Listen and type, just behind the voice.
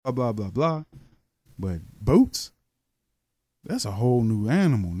blah, blah, blah, blah. But boats, that's a whole new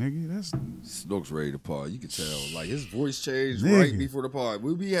animal, nigga. That's Snook's ready to pod. You can tell. Like, his voice changed Nigga. right before the pod.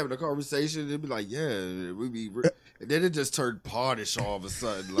 We'd be having a conversation. It'd be like, yeah. We'd be, and then it just turned poddish all of a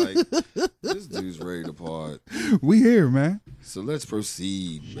sudden. Like, this dude's ready to pod. we here, man. So let's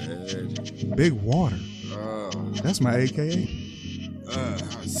proceed, man. Big water. That's my AKA.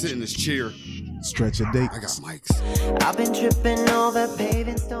 Sit in this chair. Stretch a date. I got mics. I've been tripping over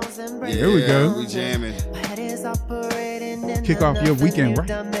paving stones and breaking. Here we go. We jamming. My head is operating in Kick off your another weekend, new right?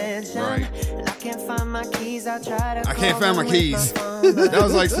 dimension. Right. And I can't find my keys. I try to I can't find my call them keys. with my phone, but That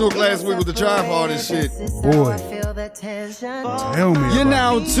was like Snook last week with the tripod and shit. this is Boy. how I feel the tension. Tell me You're about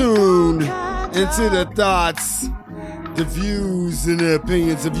now tuned into the thoughts, the views, and the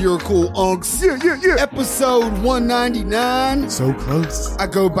opinions of your cool unks. Yeah. Episode 199. So close. I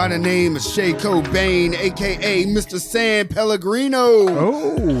go by the name of Shay Cobain, aka Mr. San Pellegrino.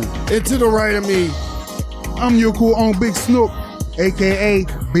 Oh, And to the right of me, I'm your cool on Big Snook, AKA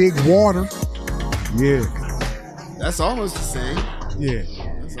Big Water. Yeah. that's almost the same. Yeah.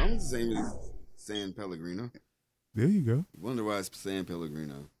 That's almost the same as San Pellegrino. There you go. Wonder why it's San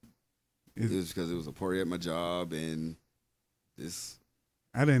Pellegrino. It It's- was because it was a party at my job and this.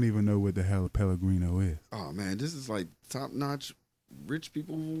 I didn't even know what the hell Pellegrino is. Oh man, this is like top notch rich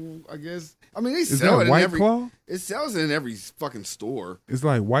people, I guess. I mean, they Is sell that it in White every. Claw? It sells it in every fucking store. It's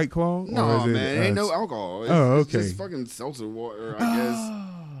like White Claw? No, or is it, man, ain't no alcohol. It's, oh, it's okay. just fucking seltzer water, I guess. Oh,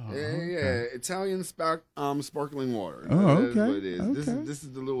 Yeah, okay. Italian sparkling water. Oh, That's okay, what it is. okay. This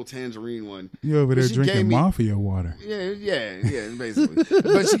is the little tangerine one. You over there She gave drinking me- mafia water. Yeah, basically.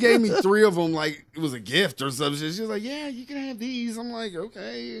 But she gave me 3 of them like it was a gift or some shit. She was like, "Yeah, you can have these." I'm like,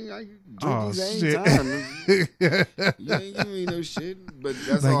 "Okay, I can drink Oh, these shit. anytime." You ain't giving me no shit, but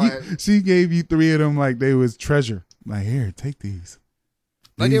that's all I Like had. she gave you 3 of them like they was treasure. Like, here, take these.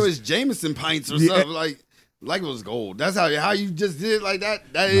 Like it These- was Jameson pints or Yeah. something. Like it was gold. That's how you just did it like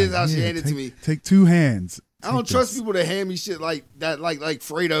that. That is like, how she here, handed it to me. Take 2 hands. I don't Take trust this. people that hand me shit like that, like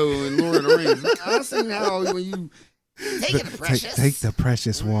Fredo and Lord of the Rings. I seen how when you take it, precious. Take the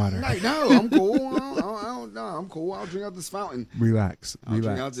precious water. Like, no, I'm cool. No, I'm cool. I'll drink out this fountain. Relax. I'll drink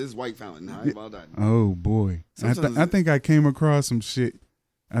out Relax. this white fountain. How about that? Oh boy. Sometimes- I think I came across some shit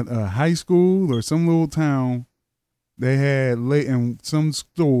at a high school or some little town. They had in some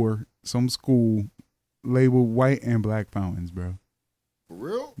store, some school labeled white and black fountains, bro. For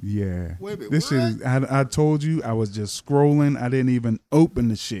real? Yeah. Wait a minute, This shit what? is, I told you, I was just scrolling. I didn't even open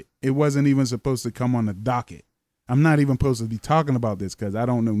the shit. It wasn't even supposed to come on the docket. I'm not even supposed to be talking about this because I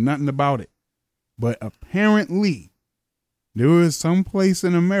don't know nothing about it. But apparently, there was some place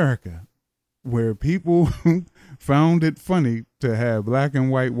in America where people found it funny to have black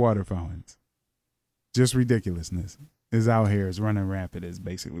and white water fountains. Just ridiculousness is out here. It's running rampant is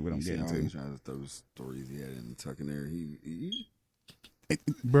basically what I'm You see getting how he's to. trying to throw stories he had in tuck in there.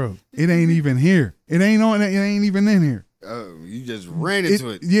 Bro, it ain't even here. It ain't on. It ain't even in here. Oh, you just ran into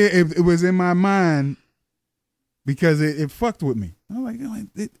it. Yeah, it was in my mind because it fucked with me. I'm like,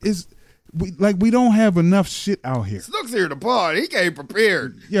 we don't have enough shit out here. Snook's here to pod. He came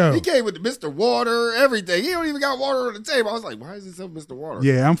prepared. Yo. He came with the Mr. Water, everything. He don't even got water on the table. I was like, why is it so Mr. Water?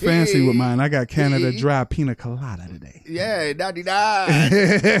 Yeah, I'm fancy Hey. with mine. I got Canada Dry Pina Colada today. Yeah, 99.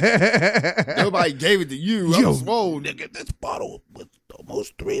 Nobody gave it to you. I'm swole. nigga, this bottle was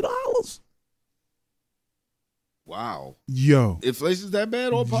almost $3. Wow. Yo, Inflation's that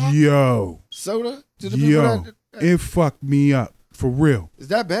bad on pop? yo, Soda? To the people that, it fucked me up for real. is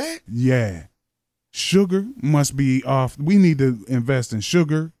that bad? Yeah. Sugar must be off. We need to invest in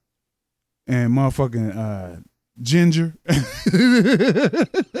sugar and motherfucking ginger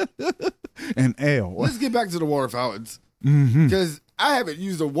and ale. Let's get back to the water fountains. Mm-hmm. Because I haven't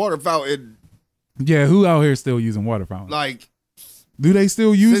used a water fountain Yeah, who out here still using water fountains? like Do they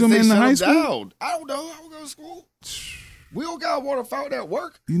still use since them they in the shut high them school? down. I don't know. I don't go to school. We don't got a water fountain at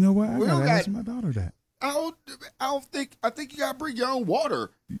work. You know what? I We gotta don't ask got- my daughter that. I think you gotta bring your own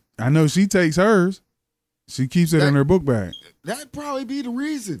water. I know she takes hers. She keeps it in her book bag. That'd probably be the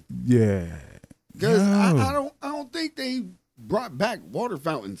reason. Yeah. Because Yo. I don't think they brought back water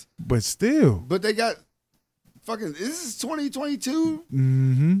fountains. But still. But they got fucking this is 2022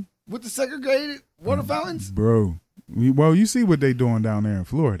 Mm-hmm. with the segregated water fountains. Bro. Well, you see what they doing down there in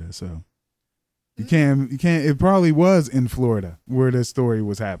Florida, so you can't it probably was in Florida where this story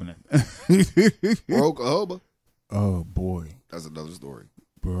was happening. Or Oklahoma. Oh boy. That's another story.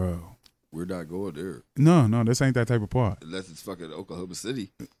 Bro. We're not going there. No, this ain't that type of part. Unless it's fucking Oklahoma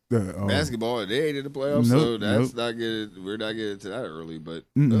City. Oh. Basketball, they ain't in the playoffs, so Nope, that's nope. not getting we're not getting to that early, but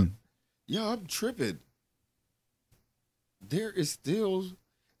Mm-mm. yo, I'm tripping. There is still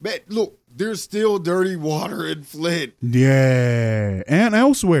Man, look, there's still dirty water in Flint. Yeah, and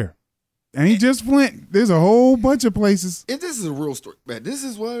elsewhere. Ain't just Flint. There's a whole bunch of places. And this is a real story, man. This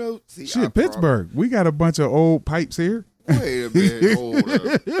is what I see. Shit, Pittsburgh. We got a bunch of old pipes here. Wait a minute. Hold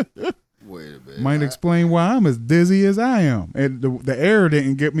up. Wait a minute. Might explain why I'm as dizzy as I am. And the air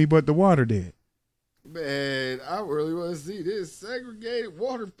didn't get me, but the water did. Man, I really want to see this segregated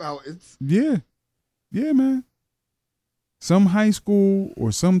water fountains. Yeah. Yeah, man. Some high school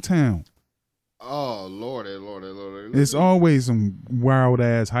or some town. Oh, Lordy. It's always some wild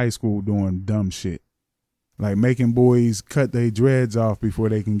ass high school doing dumb shit. Like making boys cut their dreads off before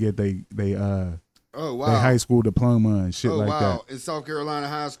they can get their Oh, wow. their high school diploma and shit like that. In South Carolina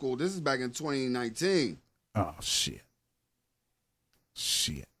high school. This is back in 2019. Oh, shit.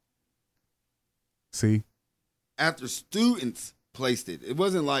 See? After students placed it. It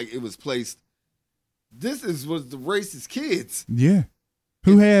wasn't like it was placed. Was the racist kids. Yeah.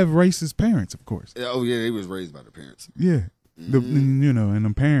 Who have racist parents, of course. Oh, yeah, they was raised by the parents. Yeah. And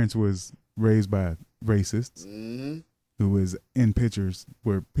the parents was raised by racists who was in pictures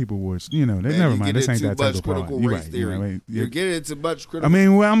where people was, never mind. This ain't that type of critical problem. race theory. You're getting into much critical.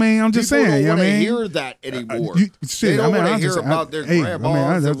 I'm just saying. People don't want to hear hear that anymore. They don't want to hear about their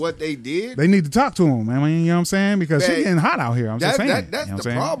grandmas and what they did. They need to talk to them. You know what I'm saying? Because shit getting hot out here. I'm just saying. That's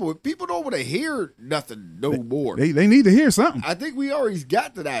the problem. People don't want to hear nothing no more. They need to hear something. I think we already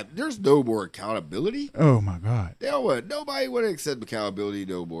got to that. There's no more accountability. Oh my God. Nobody would accept accountability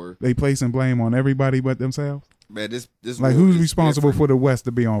no more. They placing blame on everybody but themselves. Man, this like who's responsible for the West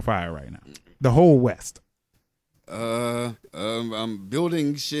to be on fire right now? The whole West. I'm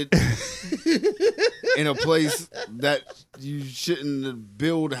building shit in a place that you shouldn't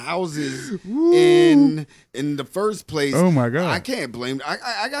build houses in the first place. Oh my God. I can't blame.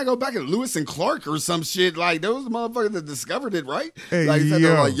 I gotta go back to Lewis and Clark or some shit. Like those motherfuckers that discovered it, right? Hey, like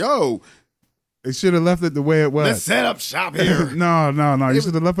they're like, yo. They should have left it the way it was. Let's set up shop here. No. You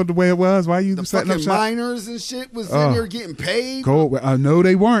should have left it the way it was. Why are you setting up shop? The miners and shit was in there getting paid. No,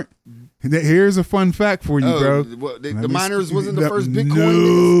 they weren't. Here's a fun fact for you, bro. The miners wasn't the first Bitcoin.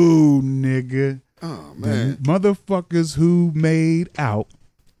 No, nigga. Oh, man. The motherfuckers who made out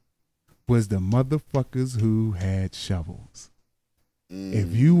was the motherfuckers who had shovels.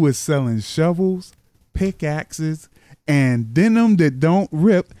 If you was selling shovels, pickaxes, and denim that don't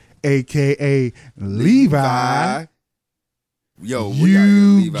rip, AKA Levi. Yo,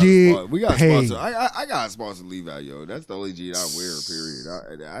 we got paid. sponsor. I got to sponsor Levi, yo. That's the only jean I wear,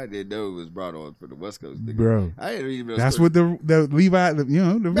 period. I didn't know it was brought on for the West Coast. Nigga. Bro. I didn't even know. That's what the Levi, the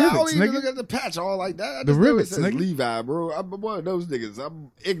Man, rivets, I don't even nigga. look at the patch all like that. I The just know rivets, it says nigga. Levi, bro. I'm one of those niggas.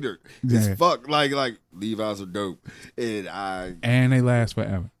 I'm ignorant as fuck. Like Levi's are dope. And they last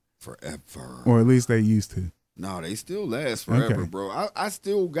forever. Forever. Or at least they used to. No, they still last forever, Okay. bro. I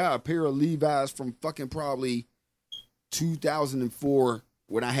still got a pair of Levi's from fucking probably 2004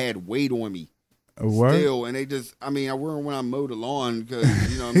 when I had weight on me. A what? Still, and I wear them when I mow the lawn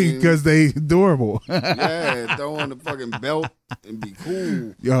because, you know what I mean? Because they durable. Yeah, throw on the fucking belt and be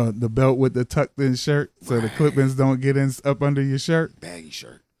cool. Yo, the belt with the tucked in shirt so the clip-ins don't get in up under your shirt. Baggy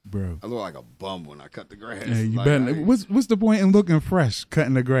shirt. Bro. I look like a bum when I cut the grass. Yeah, you better. What's the point in looking fresh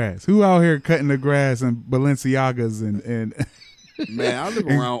cutting the grass? Who out here cutting the grass in Balenciagas and man, I live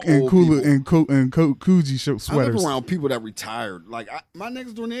around and old Kula people. and Coogee sweaters. I live around people that retired. Like my new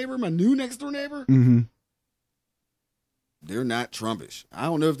next door neighbor, they're not Trumpish. I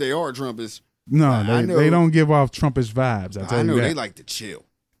don't know if they are Trumpish. No, they don't give off Trumpish vibes. I know they like to chill.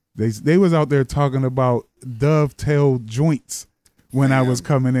 They was out there talking about dovetail joints when I was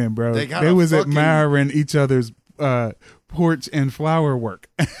coming in, bro. They was admiring each other's porch and flower work.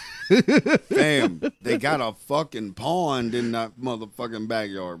 Fam, they got a fucking pond in that motherfucking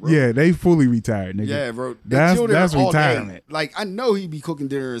backyard, bro. Yeah, they fully retired, nigga. Yeah, bro. That's all retirement. Day. Like, I know he be cooking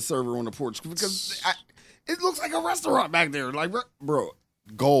dinner and serving on the porch because it looks like a restaurant back there. Like, bro,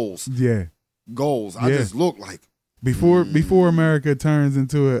 goals. Yeah. Goals. I just look like. Before America turns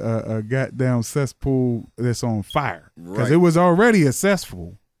into a goddamn cesspool that's on fire. Because it was already a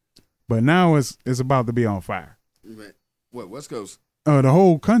cesspool. But now it's about to be on fire. What, West Coast? The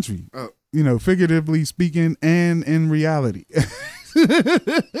whole country. Oh. You know, figuratively speaking and in reality.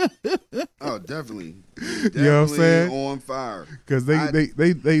 Oh, definitely. You know what I'm saying? On fire. Because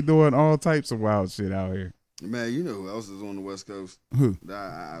they doing all types of wild shit out here. Man, you know who else is on the West Coast? Who? That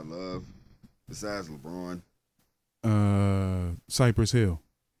I love. Besides LeBron. Cypress Hill.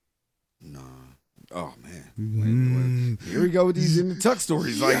 Nah. Oh, man. Wait. Here we go with these in the tuck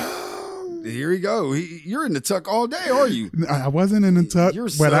stories. Like, here we go. You're in the tuck all day, are you? I wasn't in the tuck,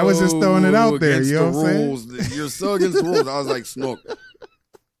 but I was just throwing it out there. You know what I'm saying? You're so against the rules. I was like, Snook,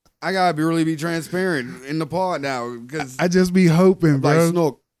 I gotta really be transparent in the pod now because I just be hoping, like bro.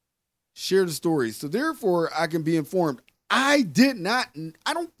 Snook, share the story. So therefore, I can be informed. I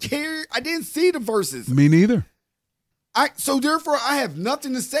don't care. I didn't see the verses. Me neither. So therefore, I have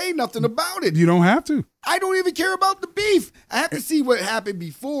nothing to say, nothing about it. You don't have to. I don't even care about the beef. I have to see what happened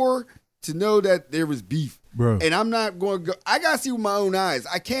before to know that there was beef. Bro. And I'm not going to go. I got to see with my own eyes.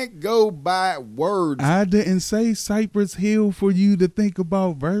 I can't go by words. I didn't say Cypress Hill for you to think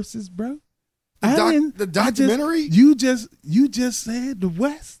about verses, bro. The documentary? You just said the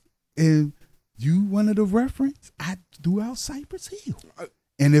West, and you wanted a reference. I threw out Cypress Hill.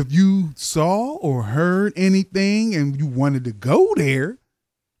 And if you saw or heard anything and you wanted to go there,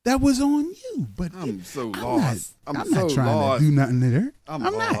 that was on you. But I'm so lost. I'm so not trying lost. to do nothing there. I'm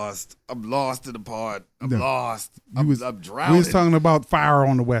not. lost. I'm lost in the pod. I'm No. lost. I'm drowning. We was talking about fire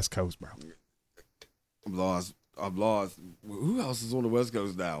on the West Coast, bro. I'm lost. Who else is on the West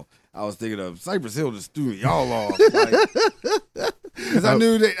Coast now? I was thinking of Cypress Hill just threw me all off. Because I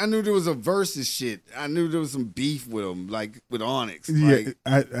knew there was a versus shit. I knew there was some beef with them, like with Onyx. Yeah,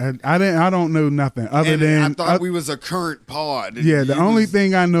 I don't know nothing other than I thought we was a current pod. Yeah, the only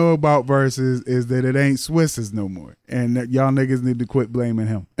thing I know about verses is that it ain't Swiss's no more, and that y'all niggas need to quit blaming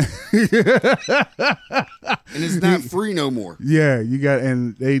him. And it's not free no more. Yeah,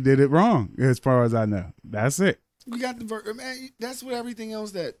 and they did it wrong as far as I know. That's it. We got the man. That's what everything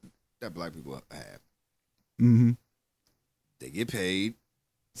else that black people have. Mm-hmm. They get paid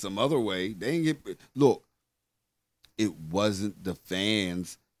some other way. They ain't get. Look, it wasn't the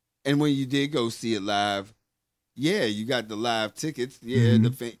fans, and when you did go see it live, yeah, you got the live tickets. Yeah,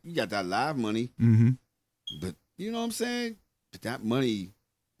 Mhm. you got that live money. Mm-hmm. But you know what I'm saying? But that money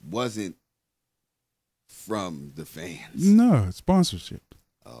wasn't from the fans. No sponsorship.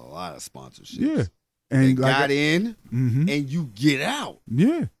 A lot of sponsorships. Yeah, And and got in, mm-hmm. and you get out.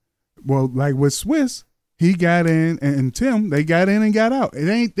 Yeah. Well, like with Swiss, he got in, and Tim, they got in and got out. It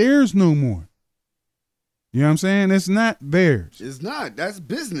ain't theirs no more. You know what I'm saying? It's not theirs. It's not. That's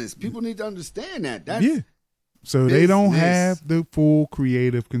business. People need to understand that. That's Yeah. So they don't business. have the full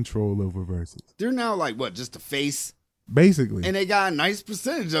creative control over verses. They're now like what? Just a face, Basically. and they got a nice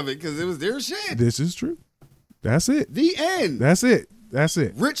percentage of it because it was their shit. This is true. That's it. The end. That's it. That's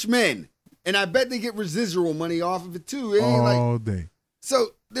it. Rich men, and I bet they get residual money off of it too. It ain't All day. so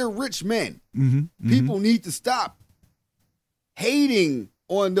they're rich men. Mm-hmm. People need to stop hating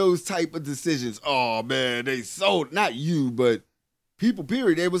on those type of decisions. Oh man, they sold, not you, but people.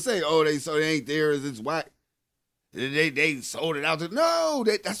 Period. They would say, "Oh, they sold. It ain't theirs. It's whack." They sold it out. No,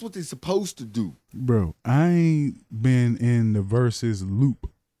 that's what they're supposed to do. Bro, I ain't been in the versus loop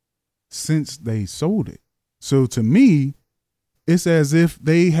since they sold it. So to me, it's as if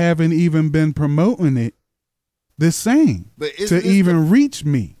they haven't even been promoting it the same But to even reach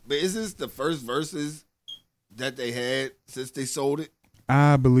me. But is this the first verses that they had since they sold it?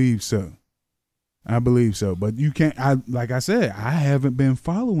 I believe so. But you can't. Like I said, I haven't been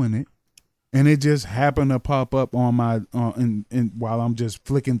following it, and it just happened to pop up on my and while I'm just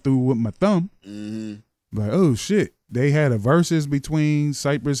flicking through with my thumb. Mm-hmm. Like, oh shit, they had a versus between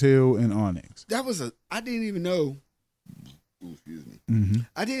Cypress Hill and Onyx. I didn't even know. Ooh, excuse me. Mm-hmm.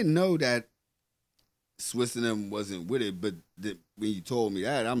 I didn't know that Swiss and them wasn't with it, but when you told me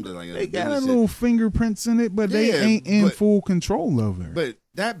that, I'm just like, They got a little fingerprints in it, but they Yeah, ain't in but- full control of it. But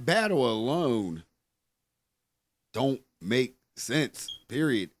that battle alone don't make sense.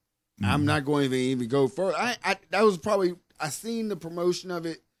 Period. I'm not going to even go further. That was probably I seen the promotion of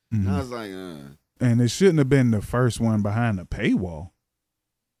it, and I was like, And it shouldn't have been the first one behind the paywall.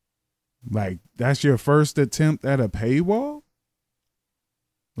 Like, that's your first attempt at a paywall?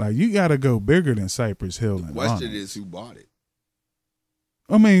 Like, you got to go bigger than Cypress Hill the and question Onyx. is who bought it.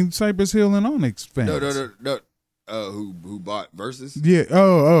 I mean, Cypress Hill and Onyx fans. No. Who bought Versus? Yeah.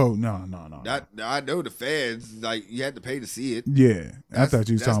 Oh, no. That I know the fans, like, you had to pay to see it. Yeah. I thought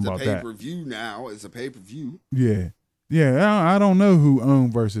you was talking about That's the that. pay-per-view now. It's a pay-per-view. Yeah. Yeah. I don't know who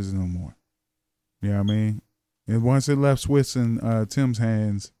owned Versus no more. You know what I mean? And once it left Swiss and Tim's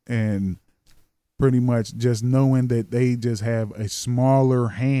hands, and pretty much just knowing that they just have a smaller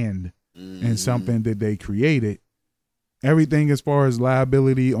hand in something that they created, everything as far as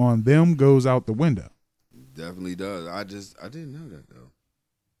liability on them goes out the window. Definitely does. I didn't know that though.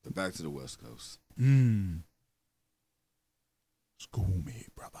 But back to the West Coast. School me,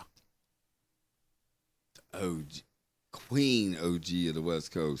 brother. OG, Queen OG of the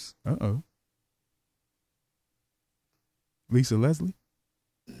West Coast. Uh-oh. Lisa Leslie?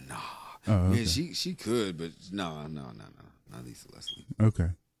 Nah. Oh, okay. Man, she could, but no, not Lisa Leslie. Okay.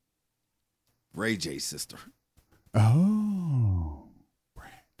 Ray J's sister. Oh.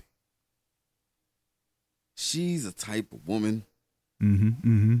 Brandy. she's a type of woman. Mm-hmm.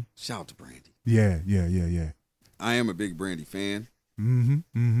 Mm-hmm. Shout out to Brandy. Yeah. I am a big Brandy fan. Mm-hmm.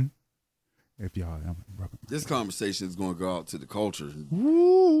 Mm-hmm. If y'all, This conversation is going to go out to the culture.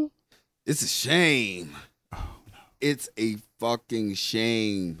 woo. It's a shame. Oh no. It's a fucking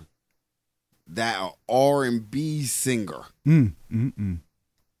shame that an R&B singer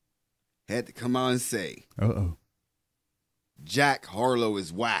had to come out and say Uh-oh. Jack Harlow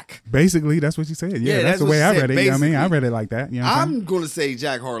is whack. Basically, that's what you said. Yeah, Yeah, that's the what way she I said, read it. You know what I mean? I basically. read it like that. You know what I'm I'm going to say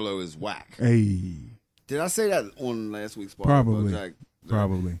Jack Harlow is whack. saying? Did I say that on last week's part? Probably. Jack?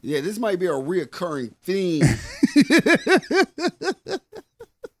 Probably. Yeah, this might be a reoccurring theme.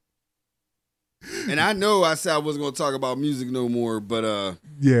 And I know I said I wasn't going to talk about music no more, but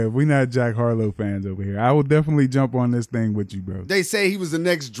Yeah, we not Jack Harlow fans over here. I will definitely jump on this thing with you, bro. they say he was the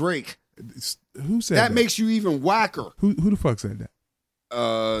next Drake. Who said That that? makes you even whacker. Who the fuck said that?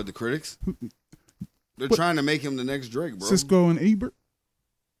 The critics. They're What? trying to make him the next Drake, bro. Cisco and Ebert?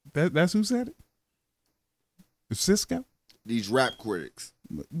 That's who said it? Cisco? These rap critics.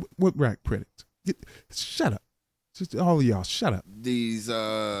 What rap critics? Shut up. Just all of y'all, shut up. These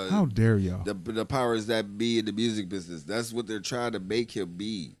How dare y'all? the powers that be in the music business. That's what they're trying to make him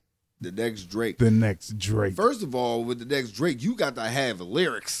be. The next Drake. The next Drake. First of all, with the next Drake, you got to have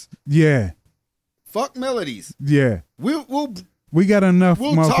lyrics. Yeah. Fuck melodies. Yeah. We'll We got enough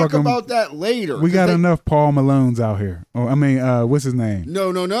talk motherfucking about that later. We 'cause got they- enough Paul Malones out here. Oh, I mean, what's his name?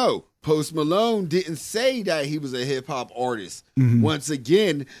 No. Post Malone didn't say that he was a hip hop artist. Mm-hmm. Once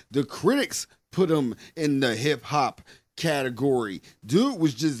again, the critics put him in the hip hop category. Dude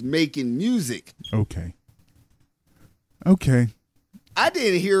was just making music. Okay. I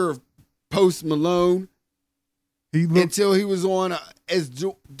didn't hear of Post Malone He looked until he was on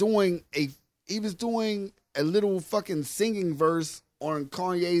doing a little fucking singing verse on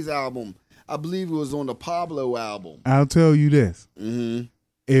Kanye's album. I believe it was on the Pablo album. I'll tell you this. Mm-hmm.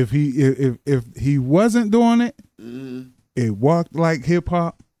 If he wasn't doing it, Mm-hmm. it walked like hip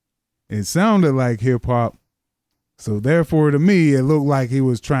hop. It sounded like hip hop. So therefore to me it looked like he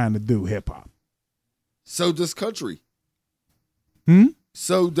was trying to do hip hop. So does country. Hmm?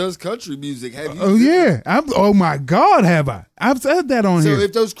 So does country music. Have you? Oh yeah. Oh my God, have I? I've said that on So here.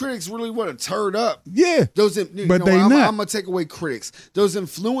 if those critics really want to turn up, Yeah. those But they I'm not. gonna take away critics. Those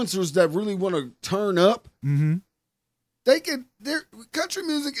influencers that really want to turn up, Mm-hmm. their country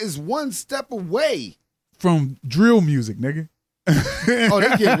music is one step away. From drill music, nigga. Oh, they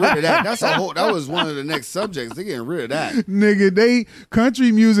getting rid of that. That was one of the next subjects. They getting rid of that. Nigga,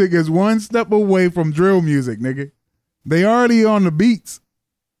 country music is one step away from drill music, nigga. They already on the beats.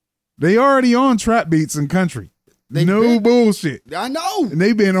 They already on trap beats in country. They No been- bullshit. I know. And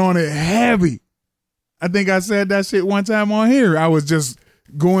they been on it heavy. I think I said that shit one time on here. I was just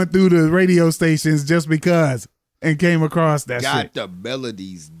going through the radio stations just because and came across that Got shit. the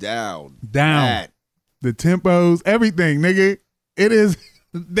melodies down. Down. Pat. The tempos, everything, nigga. It is,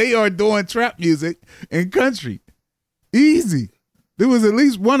 they are doing trap music in country. Easy. There was at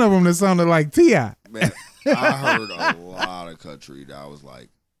least one of them that sounded like T.I. Man, I heard a lot of country that I was like,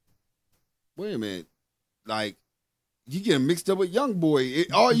 wait a minute. Like, you getting mixed up with Young Boy.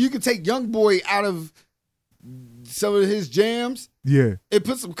 You can take Young Boy out of some of his jams Yeah. and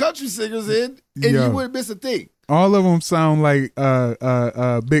put some country singers in, and Yo. you wouldn't miss a thing. All of them sound like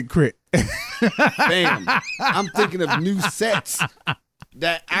Big Crit. Bam. I'm thinking of new sets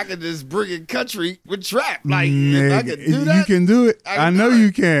that I could just bring in country with trap. Like, if I could do that, You can do it. I I can know do it.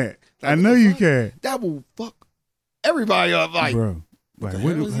 you can. I know you can. that will fuck everybody up. Like, Bro. Like, the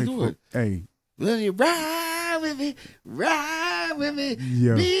what hell is he like, doing? Hey. will you ride with me? Ride with me.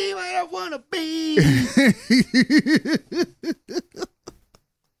 Yo. Be where I want to be.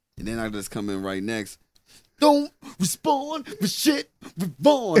 And then I just come in right next. Don't respond for shit with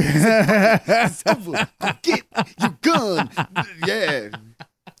Vaughn. It's over. Go get your gun. Yeah.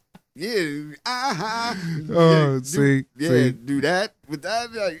 Yeah. Oh, Yeah, see. do that with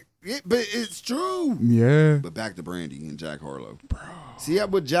that. Like, yeah, but it's true. Yeah. But back to Brandy and Jack Harlow. Bro. See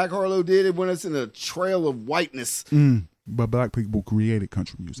what Jack Harlow did? It went us in a trail of whiteness. But black people created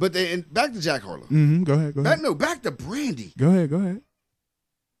country music. But then back to Jack Harlow. Go ahead. Back to Brandy. Go ahead.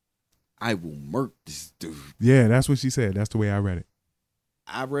 I will murk this dude. Yeah, that's what she said. That's the way I read it.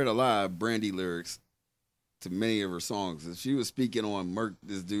 I read a lot of Brandy lyrics to many of her songs, and she was speaking on murk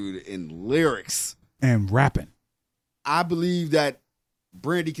this dude in lyrics. And rapping. I believe that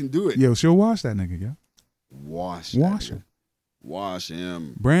Brandy can do it. Yo, she'll wash that nigga, yo. Wash him. Wash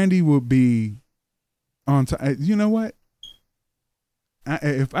him. Brandy would be on time. You know what?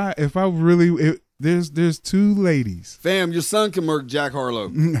 If I really there's two ladies. Fam, your son can murk Jack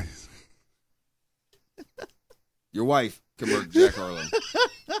Harlow. Your wife can murk Jack Harlow.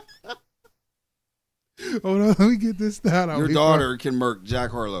 Hold on, let me get this down. Your daughter can murk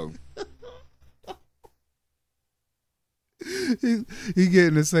Jack Harlow. He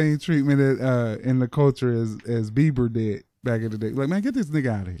getting the same treatment in the culture as Bieber did back in the day. Like, man, get this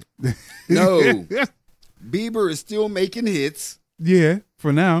nigga out of here. No. Bieber is still making hits. Yeah,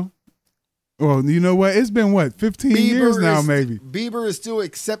 for now. Well, you know what? It's been, 15 years now, maybe. Bieber is still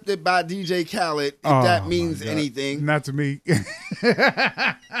accepted by DJ Khaled, if that means anything. Not to me.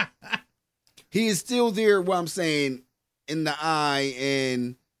 He is still there, what I'm saying, in the eye,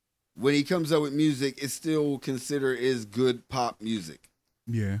 and when he comes up with music, it's still considered as good pop music.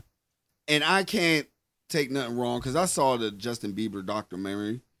 Yeah. And I can't take nothing wrong, because I saw the Justin Bieber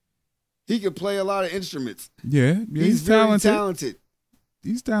documentary. He could play a lot of instruments. Yeah, he's very talented.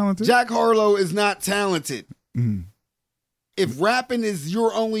 He's talented. Jack Harlow is not talented. Mm. If rapping is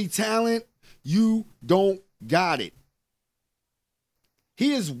your only talent, you don't got it.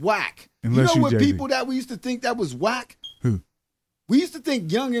 He is whack. Unless you know what Jay-Z. people that we used to think that was whack? Who? We used to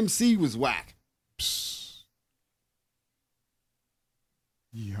think Young MC was whack. Psst.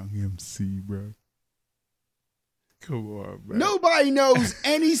 Young MC, bro. Come on, man. Nobody knows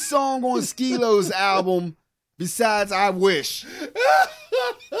any song on Skilo's album besides I Wish.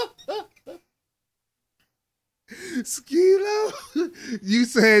 Skilo? You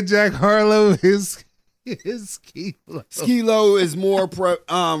said Jack Harlow is Skilo. Skilo is more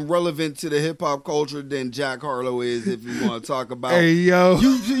relevant to the hip hop culture than Jack Harlow is, if you want to talk about. Hey, yo.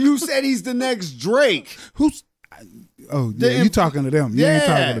 You said he's the next Drake. Who's... Oh, yeah, you talking to them. You ain't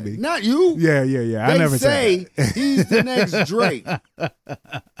talking to me. Not you. Yeah. I never say said that. He's the next Drake.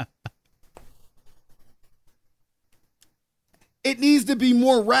 It needs to be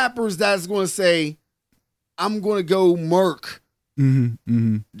more rappers that's going to say, I'm going to go murk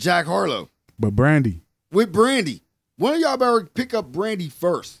Jack Harlow. But Brandy. With Brandy. One of y'all better pick up Brandy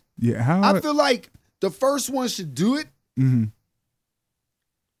first. Yeah, how? I feel like the first one should do it.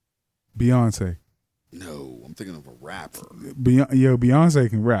 Beyonce. No, I'm thinking of a rapper. Beyonce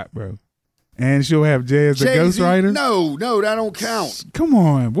can rap, bro. And she'll have Jay as the ghostwriter? No, that don't count. Come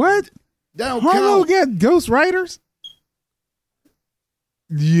on, what? That don't Harlow count. got ghostwriters?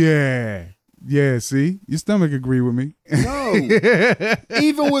 Yeah, see? Your stomach agree with me. No.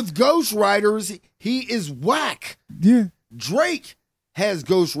 Even with ghostwriters, he is whack. Yeah. Drake has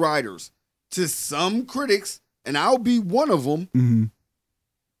ghostwriters. To some critics, and I'll be one of them,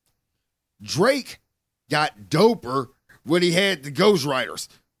 Drake got doper when he had the ghostwriters.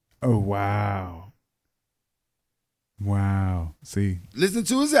 Oh, wow. Wow. See? Listen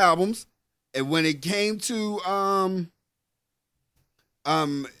to his albums, and when it came to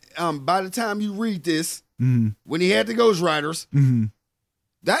by the time you read this, when he had the ghostwriters,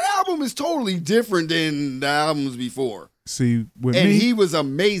 that album is totally different than the albums before. See, with and me, he was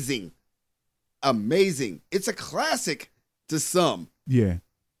amazing. Amazing. It's a classic to some. Yeah.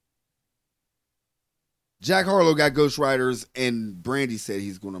 Jack Harlow got ghostwriters, and Brandy said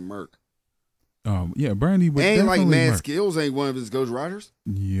he's going to murk. Yeah, Brandy would ain't definitely like Mad murk. Skills ain't one of his ghostwriters.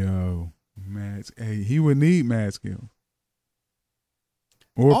 Yo, hey, he would need Mad Skills.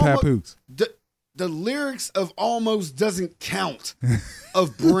 Or Papoose. The lyrics of Almost Doesn't Count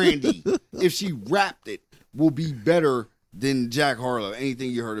of Brandy, if she rapped it, will be better than Jack Harlow.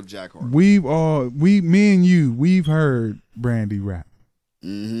 Anything you heard of Jack Harlow? Me and you, we've heard Brandy rap.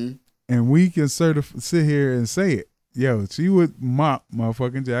 And we can sit here and say it. Yo, she would mop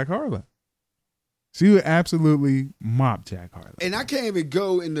motherfucking Jack Harlow. She would absolutely mop Jack Harlow. And I can't even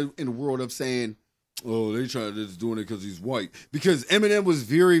go in the world of saying, oh, they trying to just doing it because he's white. Because Eminem was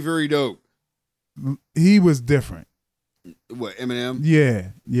very, very dope. He was different. What, Eminem? Yeah.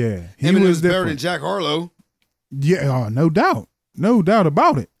 He Eminem was better than Jack Harlow. Yeah, no doubt. No doubt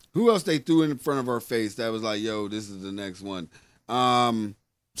about it. Who else they threw in front of our face that was like, yo, this is the next one?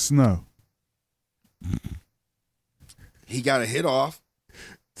 Snow. He got a hit off.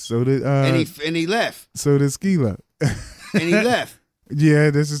 So did and he left. So did Skilo. And he left. Yeah,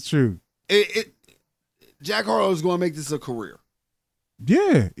 this is true. Jack Harlow's going to make this a career.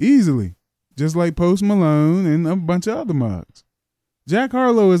 Yeah, easily. Just like Post Malone and a bunch of other mugs. Jack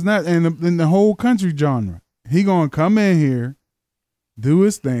Harlow is not in the whole country genre. He gonna come in here, do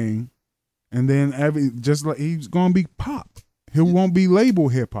his thing, and then just like he's gonna be pop. He won't be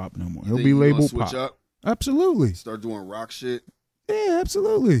labeled hip hop no more. He'll be labeled pop. Switch up? Absolutely. Start doing rock shit? Yeah,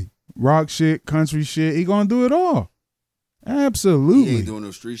 absolutely. Rock shit, country shit. He gonna do it all. Absolutely. He ain't doing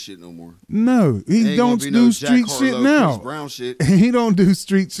no street shit no more. No, he don't do no street Jack shit Harlow, now. Chris Brown shit. He don't do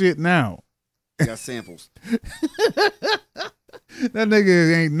street shit now. He got samples. That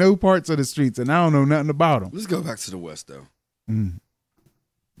nigga ain't no parts of the streets, and I don't know nothing about him. Let's go back to the West, though. Mm.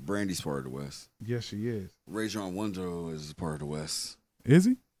 Brandy's part of the West. Yes, she is. Rajon Rondo is part of the West. Is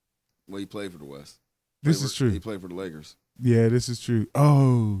he? Well, he played for the West. This is true. He played for the Lakers. Yeah, this is true.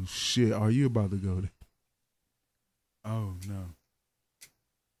 Oh, shit. Are you about to go there? Oh, no.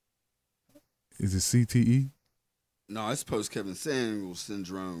 Is it CTE? No, it's post Kevin Samuels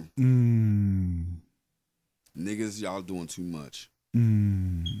syndrome. Niggas, y'all doing too much.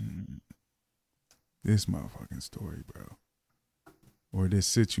 This motherfucking story, bro. Or this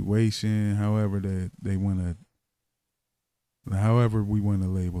situation, however they want to, however we want to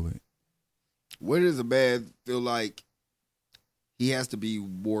label it. Where does a man feel like he has to be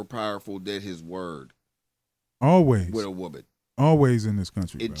more powerful than his word Always. with a woman Always in this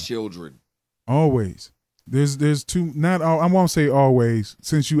country, and bro. children? Always. There's two, not all, I won't say always,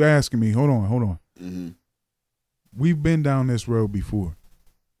 since you asking me. Hold on. Mm-hmm. We've been down this road before.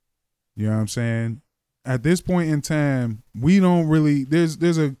 You know what I'm saying? At this point in time, we don't really,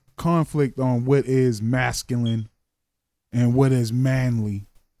 there's a conflict on what is masculine and what is manly.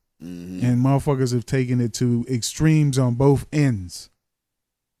 Mm-hmm. And motherfuckers have taken it to extremes on both ends.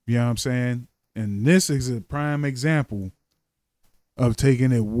 You know what I'm saying? And this is a prime example of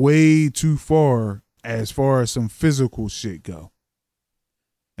taking it way too far as some physical shit go.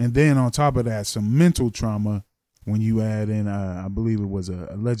 And then on top of that, some mental trauma when you add in, I believe it was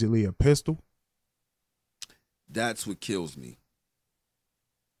allegedly a pistol. That's what kills me.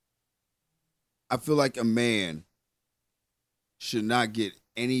 I feel like a man should not get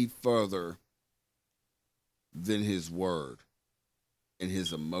any further than his word and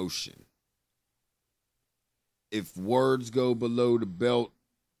his emotion. If words go below the belt,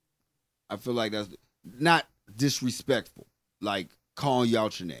 I feel like that's not disrespectful, like calling you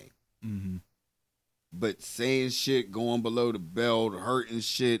out your name. Mm-hmm. But saying shit, going below the belt, hurting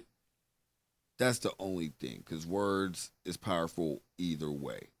shit, that's the only thing. Because words is powerful either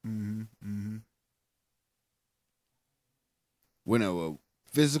way. Mm-hmm. Mm-hmm. When a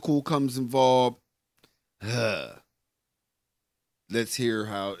physical comes involved, let's hear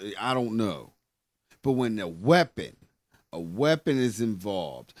how, I don't know. But when a weapon is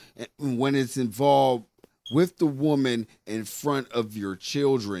involved, and when it's involved with the woman in front of your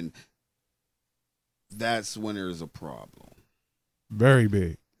children, that's when there's a problem. Very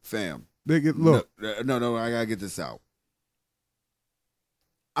big. Fam. Look. No, I gotta get this out.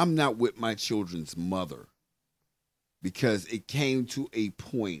 I'm not with my children's mother because it came to a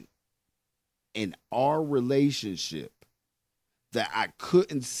point in our relationship that I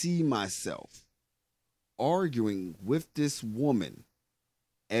couldn't see myself arguing with this woman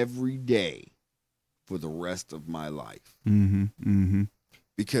every day for the rest of my life. Mm-hmm. Mm-hmm.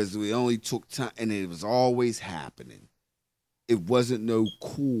 Because we only took time, and it was always happening. It wasn't no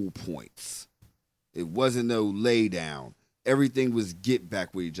cool points. It wasn't no lay down. Everything was get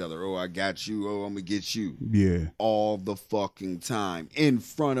back with each other. Oh, I got you. Oh, I'm going to get you. Yeah. All the fucking time. In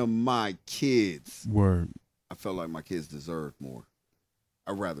front of my kids. Word. I felt like my kids deserved more.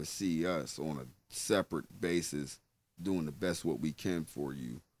 I'd rather see us on a separate basis doing the best what we can for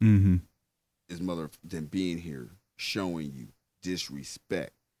you. Mm-hmm. As mother than being here showing you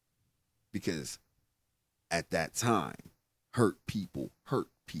disrespect. Because at that time, hurt people.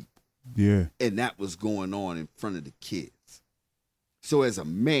 Yeah. And that was going on in front of the kids. So as a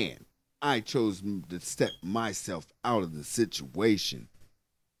man, I chose to step myself out of the situation.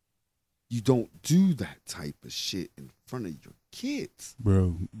 You don't do that type of shit in front of your kids.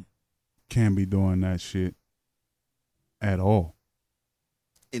 Bro, can't be doing that shit at all.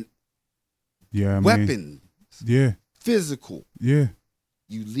 And yeah, weapons. Yeah. Physical. Yeah.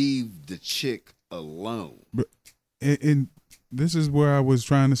 You leave the chick alone. But and this is where I was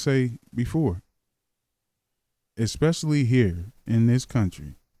trying to say before. Especially here in this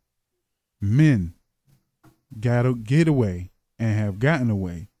country, men gotta get away and have gotten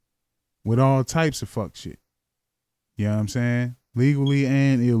away with all types of fuck shit. You know what I'm saying? Legally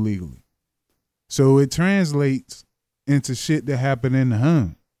and illegally. So it translates into shit that happened in the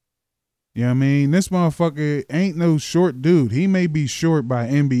home. You know what I mean? This motherfucker ain't no short dude. He may be short by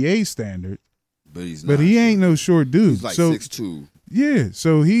NBA standards, but he's not. But he ain't no short dude. He's like so, 6'2". Yeah,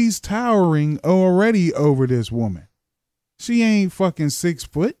 so he's towering already over this woman. She ain't fucking 6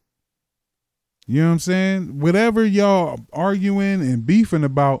 foot. You know what I'm saying? Whatever y'all arguing and beefing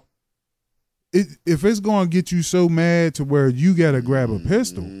about, if it's going to get you so mad to where you got to grab a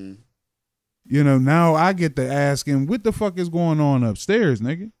pistol, you know, now I get to asking, what the fuck is going on upstairs,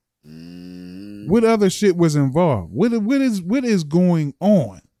 nigga? What other shit was involved? What is going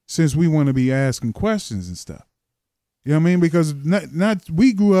on since we want to be asking questions and stuff? You know what I mean? Because not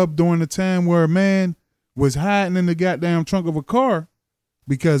we grew up during a time where a man was hiding in the goddamn trunk of a car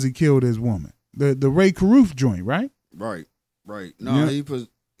because he killed his woman. The Ray Caruth joint, right? Right. No, Yeah. he put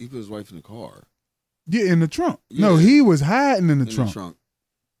his wife in the car. Yeah, in the trunk. Yeah. No, he was hiding in the In trunk. the trunk.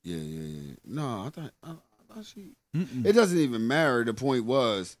 Yeah. No, I thought she. Mm-mm. It doesn't even matter. The point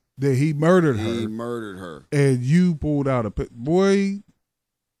was That he murdered he her, murdered her. and you pulled out a boy.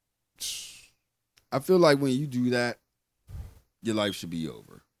 I feel like when you do that, your life should be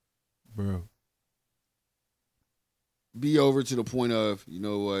over. Bro. Be over to the point of, you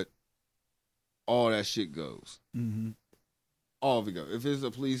know what? All that shit goes. Mm-hmm. All of it goes. If it's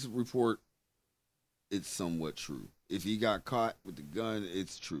a police report, it's somewhat true. If he got caught with the gun,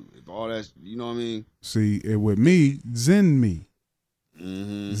 it's true. If all that, you know what I mean? See, with me, Zen me.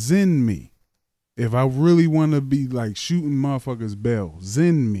 Mm-hmm. Zen me. If I really want to be like shooting motherfuckers bell,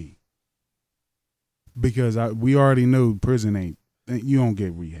 Zen me. Because we already know prison ain't, you don't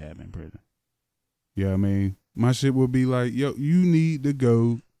get rehab in prison. You know what I mean? My shit would be like, yo, you need to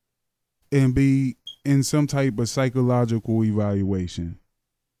go and be in some type of psychological evaluation.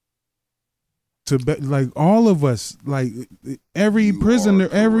 To be, like all of us, like every You prisoner,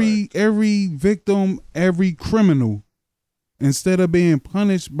 are every victim, every criminal, instead of being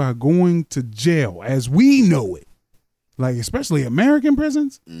punished by going to jail as we know it, like especially American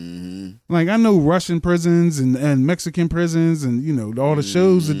prisons. Mm-hmm. Like I know Russian prisons and Mexican prisons and you know all the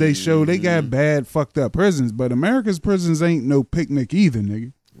shows that they show, they got bad fucked up prisons, but America's prisons ain't no picnic either,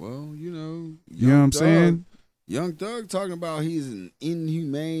 nigga. Well, you know. You know what I'm saying? Young Thug talking about he's in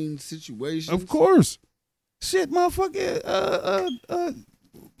inhumane situation. Of course. Shit, motherfucker.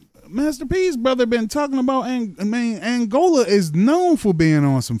 Master P's brother been talking about, Angola is known for being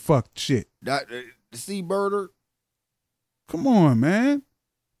on some fucked shit. That the Seabirder. Come on, man.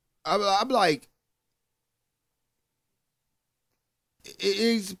 I'm like, it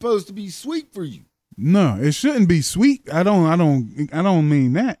ain't supposed to be sweet for you. No, it shouldn't be sweet. I don't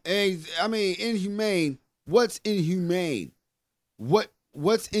mean that. And I mean, inhumane. What's inhumane?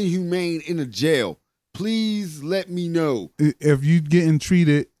 What's inhumane in a jail? Please let me know. If you getting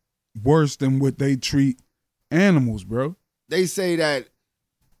treated worse than what they treat animals, bro. They say that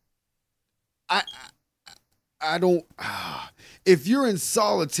I don't. If you're in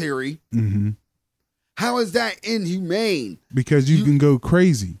solitary, Mm-hmm. how is that inhumane? Because you can go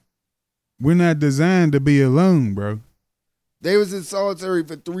crazy. We're not designed to be alone, bro. They was in solitary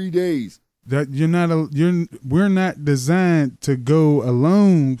for 3 days. That we're not designed to go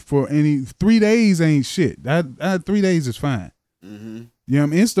alone for any 3 days ain't shit. That 3 days is fine. Mm-hmm. You know what I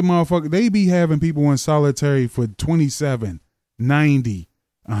mean? It's the motherfucker. They be having people in solitary for 27, 90,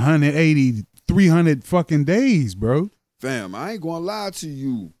 180, 300 fucking days, bro. Fam, I ain't gonna lie to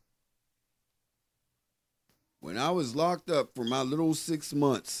you. When I was locked up for my little 6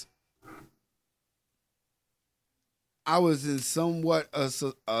 months, I was in somewhat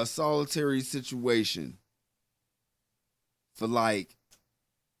a solitary situation for like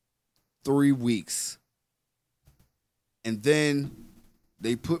 3 weeks. And then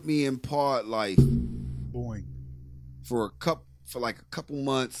they put me in pod life Boy. for like a couple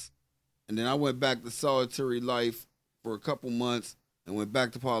months. And then I went back to solitary life for a couple months and went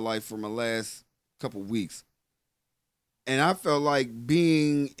back to pod life for my last couple weeks. And I felt like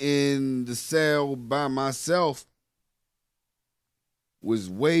being in the cell by myself was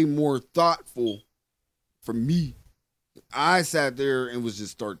way more thoughtful for me. I sat there and was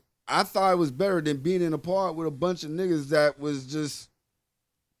just I thought it was better than being in a pod with a bunch of niggas that was just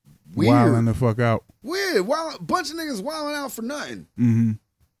weird. Wilding the fuck out. Weird. A bunch of niggas wilding out for nothing. Mm-hmm.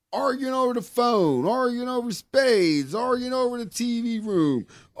 Arguing over the phone, arguing over spades, arguing over the TV room,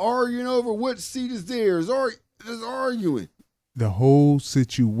 arguing over what seat is theirs, just arguing. The whole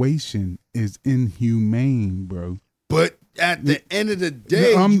situation is inhumane, bro. But at the end of the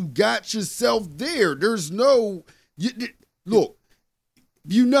day, you got yourself there. There's no look.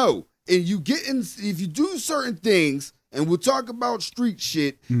 You know, and you get in. If you do certain things, and we'll talk about street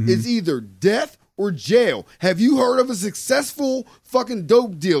shit, it's either death or jail. Have you heard of a successful fucking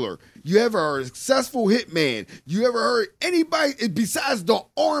dope dealer? You ever heard of a successful hitman? You ever heard anybody besides the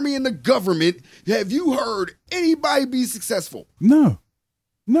army and the government? Have you heard anybody be successful? No.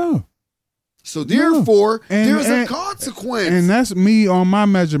 So therefore, there's a and consequence. And that's me on my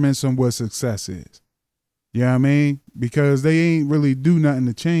measurements on what success is. You know what I mean? Because they ain't really do nothing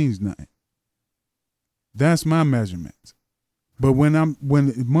to change nothing. That's my measurements. But when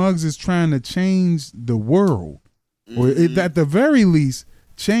Muggs is trying to change the world, or at the very least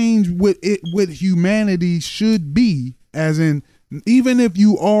change what humanity should be, as in Even if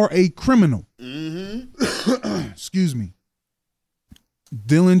you are a criminal, Mm-hmm. excuse me,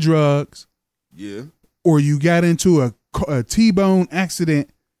 dealing drugs, Yeah. or you got into a T-bone accident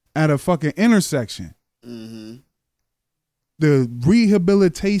at a fucking intersection, Mm-hmm. the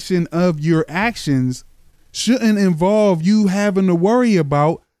rehabilitation of your actions shouldn't involve you having to worry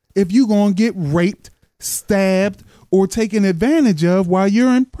about if you're going to get raped, stabbed, or taken advantage of while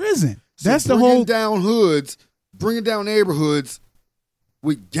you're in prison. That's the whole... Bringing down neighborhoods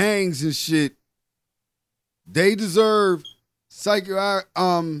with gangs and shit. They deserve psychic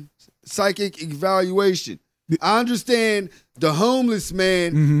evaluation. I understand the homeless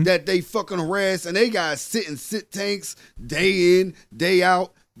man that they fucking harass and they got sit tanks day in, day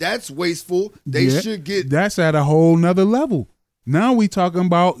out. That's wasteful. They should get... That's at a whole nother level. Now we talking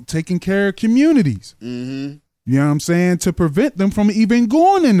about taking care of communities. Mm-hmm. You know what I'm saying? To prevent them from even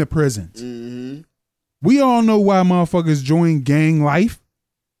going into prisons. Mm-hmm. We all know why motherfuckers join gang life.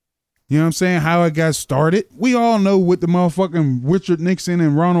 You know what I'm saying? How it got started. We all know what the motherfucking Richard Nixon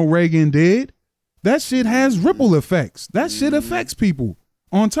and Ronald Reagan did. That shit has ripple effects. That shit affects people.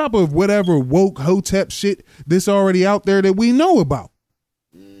 On top of whatever woke hotep shit that's already out there that we know about.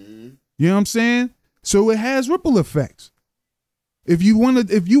 You know what I'm saying? So it has ripple effects. If you want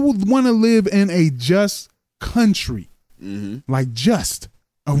to live in a just country, like just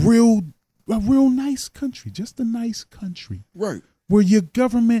a real nice country, just a nice country, Right. where your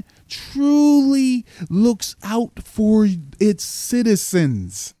government truly looks out for its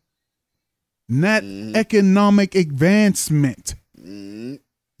citizens, not economic advancement. You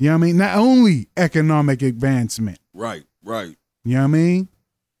know what I mean? Not only economic advancement. Right. You know what I mean?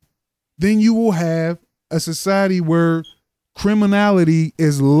 Then you will have a society where criminality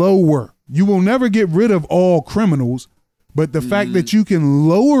is lower. You will never get rid of all criminals, but the fact that you can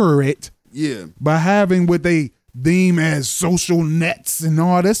lower it by having what they deem as social nets and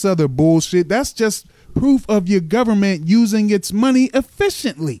all this other bullshit, that's just proof of your government using its money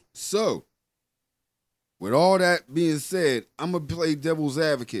efficiently. So, with all that being said, I'm going to play devil's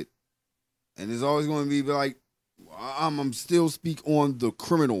advocate. And it's always going to be like, I'm still speak on the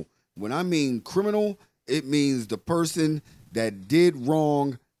criminal. When I mean criminal, it means the person that did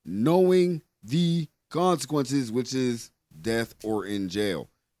wrong knowing the consequences, which is death or in jail.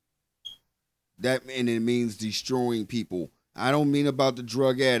 And it means destroying people. I don't mean about the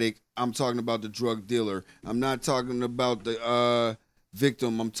drug addict. I'm talking about the drug dealer. I'm not talking about the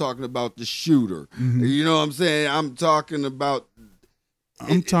victim. I'm talking about the shooter. You know what I'm saying? I'm talking about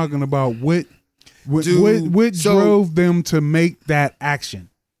what drove them to make that action.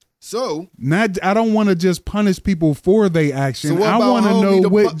 So, I don't want to just punish people for their action. So I want to know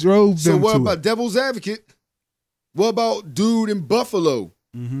what drove them to it. So what about devil's advocate? What about dude in Buffalo?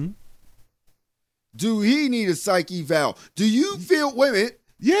 Do he need a psych eval? Do you feel, wait a minute.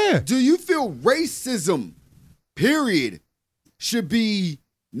 Yeah. Do you feel racism, period, should be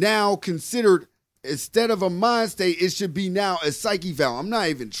now considered, instead of a mind state, it should be now a psych eval? I'm not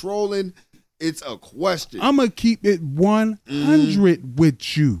even trolling. It's a question. I'm going to keep it 100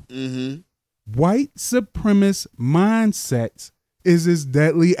 with you. White supremacist mindsets is as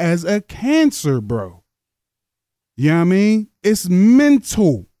deadly as a cancer, bro. You know what I mean? It's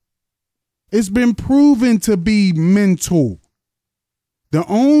mental. It's been proven to be mental. The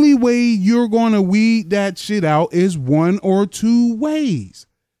only way you're going to weed that shit out is one or two ways.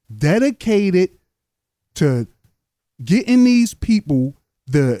 Dedicated to getting these people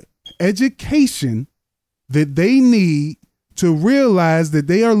the education that they need to realize that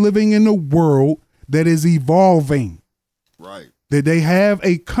they are living in a world that is evolving. Right. That they have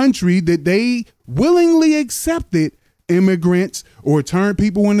a country that they willingly accepted immigrants or turned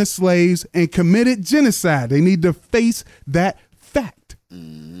people into slaves and committed genocide. They need to face that fact.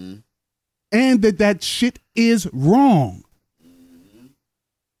 And that shit is wrong.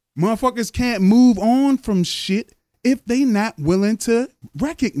 Motherfuckers can't move on from shit if they not willing to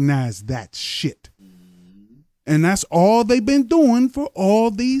recognize that shit. And that's all they've been doing for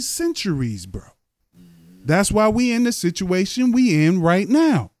all these centuries, bro. That's why we in the situation we in right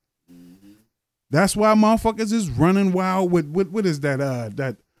now. That's why motherfuckers is running wild with what is that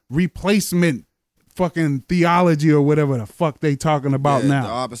that replacement fucking theology or whatever the fuck they talking about now. The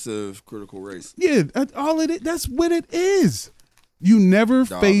opposite of critical race. Yeah, that's what it is. You never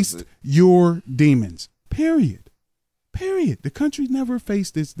faced your demons. Period. The country never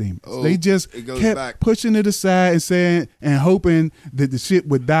faced its demons. They just kept pushing it aside and saying and hoping that the shit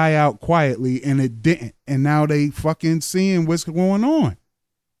would die out quietly, and it didn't. And now they fucking seeing what's going on.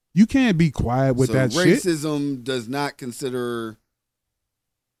 You can't be quiet with that shit. Racism does not consider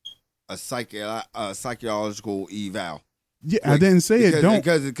a psychological eval. Yeah, I didn't say it. Don't.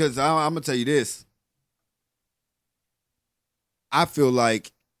 Because I'm gonna tell you this. I feel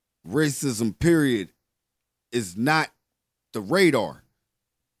like racism, period, is not the radar.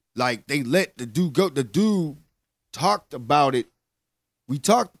 Like they let the dude go. The dude talked about it. He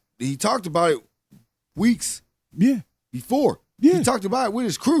talked about it weeks Yeah. before. Yeah. He talked about it with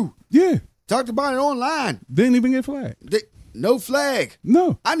his crew. Yeah. Talked about it online. Didn't even get flagged. No flag.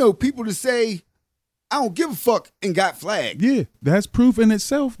 No. I know people that say, I don't give a fuck and got flagged. Yeah. That's proof in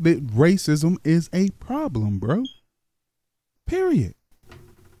itself that racism is a problem, bro. Period.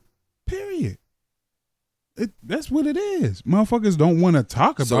 That's what it is. Motherfuckers don't want to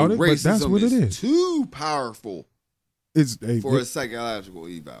talk about it, but that's what it is. Too powerful for a psychological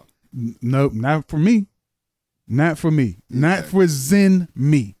eval. Nope, not for me. Not for me. Not for Zen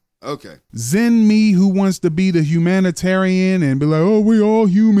me. Okay. Zen me who wants to be the humanitarian and be like, oh, we all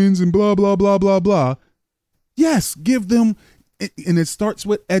humans and blah, blah, blah, blah, blah. Yes, give them, and it starts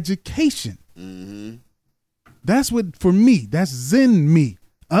with education. Mm-hmm. That's what, for me, that's Zen me.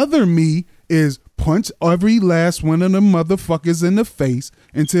 Other me is punch every last one of them motherfuckers in the face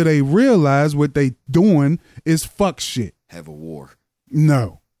until they realize what they doing is fuck shit. Have a war.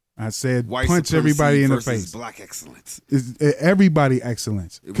 No. I said White punch everybody in the versus face. Black excellence. It's everybody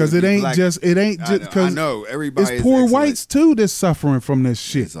excellence. Because it ain't just because I know everybody. It's poor excellent. whites too that's suffering from this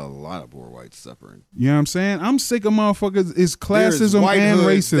shit. There's a lot of poor whites suffering. You know what I'm saying? I'm sick of motherfuckers. It's There's classism and whitehood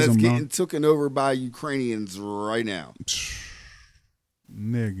racism, that's man. getting taken over by Ukrainians right now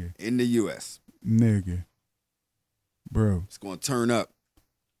Nigga. in the U.S. Nigga. Bro. It's going to turn up.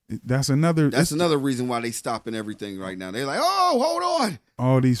 That's another reason why they stopping everything right now. They're like, oh, hold on.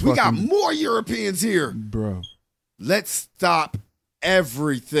 All these We got fucking more Europeans here. bro. Let's stop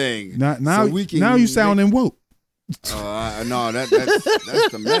everything. Now so we can you sounding woke. No, that's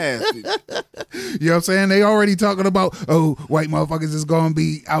the math. You know what I'm saying? They already talking about, oh, white motherfuckers is going to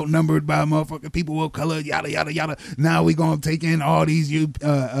be outnumbered by motherfucking people of color, yada, yada, yada. Now we going to take in all these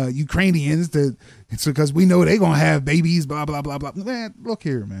Ukrainians because we know they going to have babies, blah, blah, blah, blah. Man, look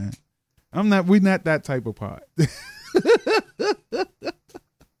here, man. We're not that type of pod.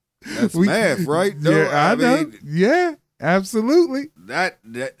 That's math, right? No, yeah, I know. mean, yeah, absolutely.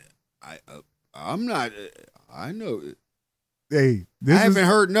 I'm not. I know. Hey, I haven't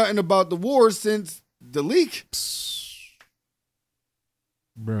heard nothing about the war since the leak.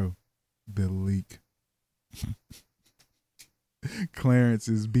 Bro, the leak. Clarence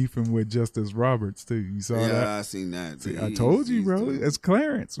is beefing with Justice Roberts too. You saw that? Yeah, I seen that. See, I told you, bro. It's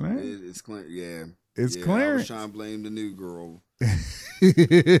Clarence, man. It's Clarence. Yeah, it's Clarence. Clarence. I was trying to blame the new girl,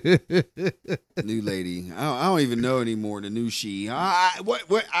 new lady. I don't even know anymore. The new she. I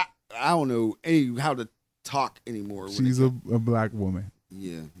don't know how to talk anymore. She's a black woman.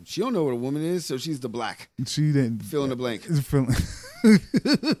 Yeah, she don't know what a woman is, so she's the black. She didn't fill in the blank.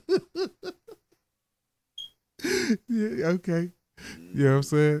 Yeah, okay. You know what I'm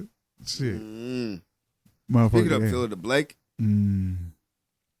saying? Shit. Motherfucker. Pick it up, fill in the blank.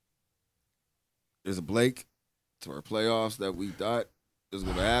 There's a blank to our playoffs that we thought was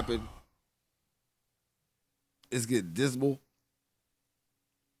going to happen. It's getting dismal.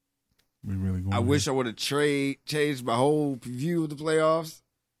 We really going. I wish I would have changed my whole view of the playoffs,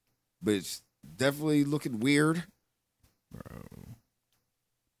 but it's definitely looking weird. Bro,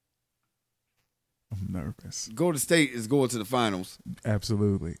 I'm nervous. Golden State is going to the finals.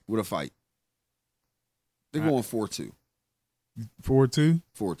 Absolutely. With a fight. They're going 4-2. 4-2?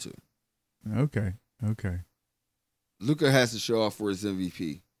 4-2. Okay. Luka has to show off for his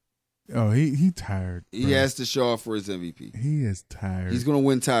MVP. Oh, he tired. Bro. He has to show off for his MVP. He is tired. He's going to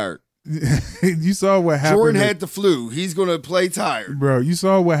win tired. You saw what happened. Jordan had the flu. He's going to play tired. Bro, you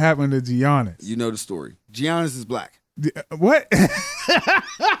saw what happened to Giannis. You know the story. Giannis is black. What?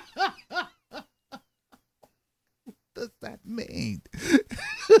 What does that mean?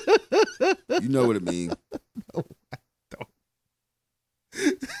 You know what it means. No, I don't.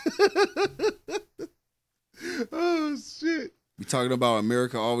 Oh, shit. We talking about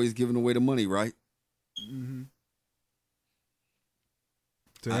America always giving away the money, right? Mm-hmm.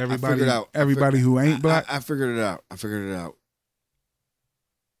 To everybody who ain't black. I figured it out.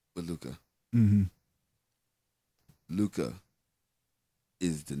 With Luka. Mm-hmm. Luka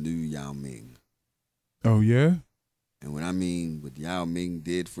is the new Yao Ming. Oh, yeah? And what I mean what Yao Ming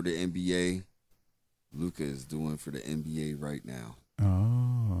did for the NBA, Luka is doing for the NBA right now.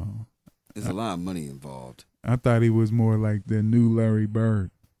 Oh. There's a lot of money involved. I thought he was more like the new Larry Bird.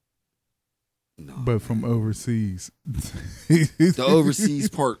 No, but from overseas. The overseas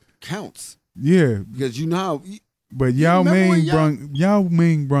part counts. Yeah. Because you know how... But Yao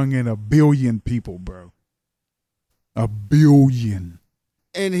Ming brung in 1 billion people, bro. $1 billion.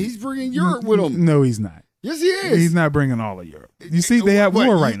 And he's bringing Europe with him. No, he's not. Yes, he is. He's not bringing all of Europe. You see, they have What,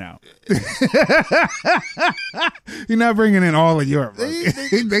 war right now. He's not bringing in all of Europe. Bro. They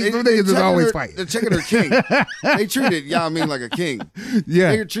niggas is always fighting. They're checking their king. They treated Yao Ming like a king.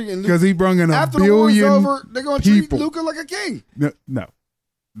 Yeah, They're treating because he brought in $1 after the war's billion over, they're going to treat people. Luka like a king. No.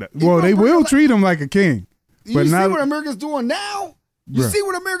 Well, they will treat him like a king. You But see not, what America's doing now? You Bruh. see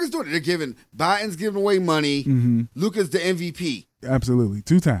what America's doing? They're giving Biden's giving away money. Mm-hmm. Luka's the MVP, Absolutely,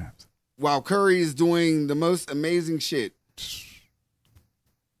 2 times. while Curry is doing the most amazing shit.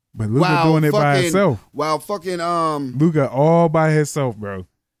 But Luka doing it by himself. While fucking Luka all by himself, bro.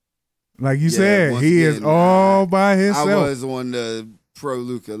 Like you said, once he again, is all by I himself. was on the pro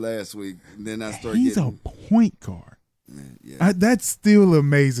Luka last week, and then I started He's getting. a point guard. Yeah. That still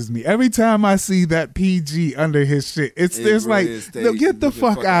amazes me. Every time I see that PG under his shit, it's It there's really like, is no, get the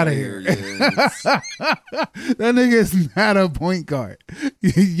fuck out of outta here. Yeah, it's- That nigga is not a point guard.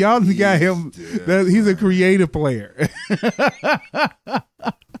 Y'all got him. He's a creative player.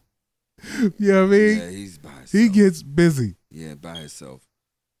 You know what I mean? yeah, he's by himself. He gets busy. Yeah, by himself.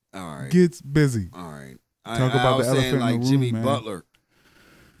 All right. Gets busy. All right. Talk about I was the saying, elephant in like the room, Jimmy man. Butler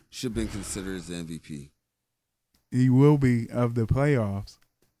should have been considered as the MVP. He will be of the playoffs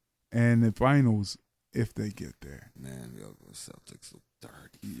and the finals if they get there. Man, the Celtics look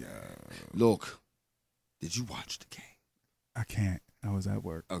dirty. Yeah. Look, did you watch the game? I can't. I was at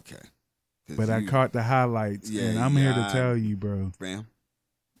work. Okay. 'Cause But I caught the highlights, Yeah, and I'm here to yeah, tell you, bro. Fam,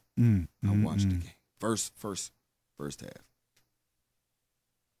 I I watched the game. First half.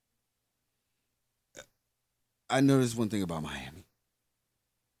 I noticed one thing about Miami.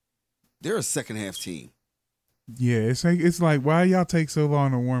 They're a second half team. Yeah, it's like why y'all take so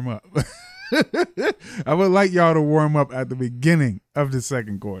long to warm up? I would like y'all to warm up at the beginning of the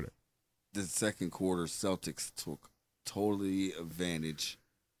second quarter. The second quarter, Celtics took totally advantage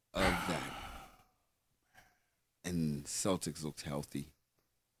of that. And Celtics looked healthy.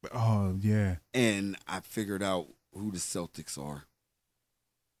 Oh yeah, And I figured out who the Celtics are.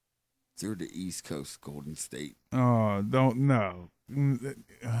 They're the East Coast Golden State. oh don't no, no.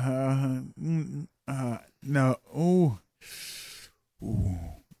 Oh,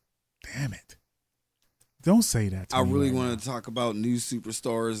 damn it! Don't say that. To I me really right want to talk about new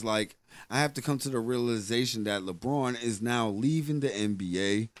superstars. Like, I have to come to the realization that LeBron is now leaving the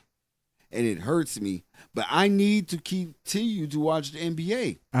NBA, and it hurts me. But I need to continue to watch the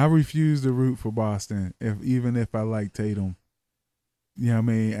NBA. I refuse to root for Boston, even if I like Tatum. You know what I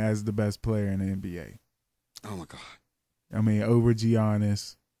mean, as the best player in the NBA. Oh my God. I mean, over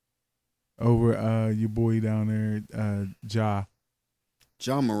Giannis, over your boy down there, Ja.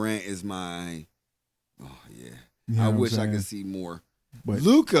 John Morant is my. Oh yeah. You know I what I'm wish I saying? could see more. But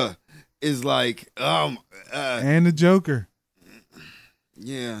Luka is like, and the Joker,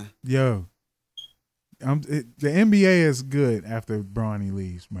 yeah. yo, the NBA is good after Bronny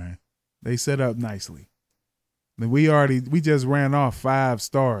leaves, man. They set up nicely. We just ran off 5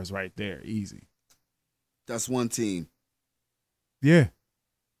 stars right there, easy. That's one team. Yeah,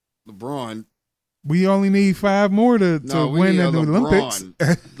 LeBron. we only need 5 more to We win need the Olympics.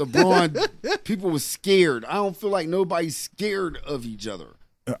 LeBron, people was scared. I don't feel like nobody's scared of each other.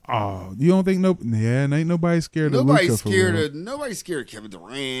 Oh, you don't think ain't nobody scared Nobody's of Luka scared for real. of Nobody's scared of Kevin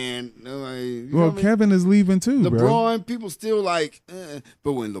Durant. Nobody. You know Well, what I mean? Kevin is leaving too, LeBron, bro. people still like.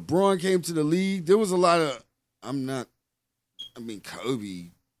 But when LeBron came to the league, there was a lot of.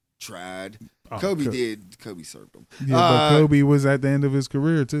 Kobe tried. Oh, Kobe did. Kobe served him. Yeah, but Kobe was at the end of his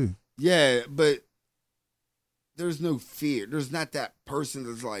career too. Yeah, but there's no fear. There's not that person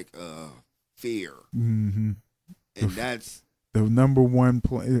that's like fear, Mm-hmm. and that's The number 1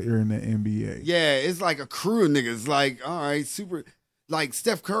 player in the NBA. yeah. It's like a crew of niggas. Like, all right, super. Like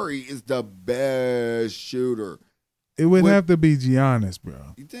Steph Curry is the best shooter. It would What- have to be Giannis,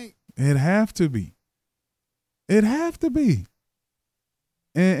 bro. You think? It'd have to be. It'd have to be.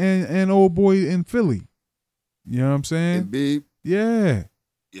 And old boy in Philly. You know what I'm saying? Embiid? Yeah.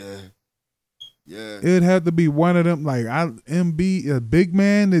 Yeah. Yeah. It'd have to be one of them. Like MB, a big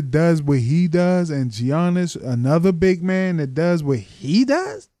man that does what he does, and Giannis, another big man that does what he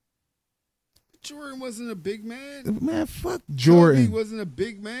does. Jordan wasn't a big man. Man, fuck Jordan. Kobe wasn't a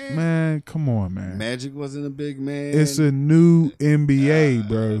big man. Man, come on, man. Magic wasn't a big man. It's a new NBA,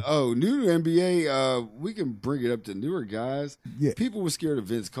 bro. New to NBA. We can bring it up to newer guys. Yeah. People were scared of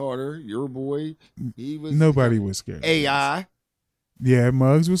Vince Carter, your boy. He was Nobody was scared. AI. Yeah,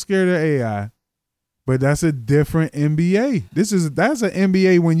 Muggs was scared of AI. But that's a different NBA. That's an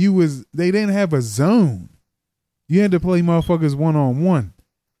NBA when they didn't have a zone. You had to play motherfuckers 1-on-1.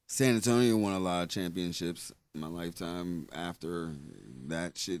 San Antonio won a lot of championships. my lifetime after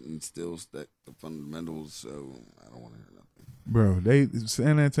that shit and still the fundamentals. So I don't want to hear nothing. Bro,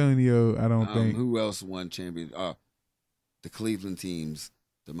 San Antonio, I don't think. Who else won champion? The Cleveland teams,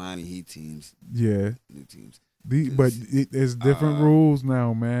 the Miami Heat teams, Yeah. new teams. But it's different rules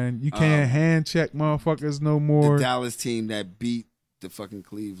now, man. You can't hand check motherfuckers no more. The Dallas team that beat the fucking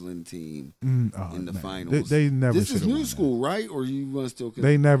Cleveland team in the finals. They never. This is should've new won school, right? Or you want to still?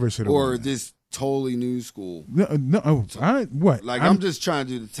 They never should have. Or won this totally new school. No. What? Like I'm just trying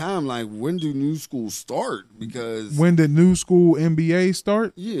to do the timeline. When do new schools start? Because when did new school NBA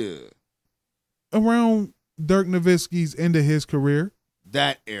start? yeah, Around Dirk Nowitzki's end of his career.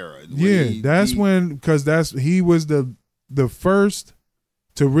 that era. When because he was the first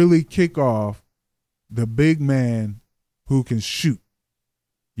to really kick off the big man who can shoot.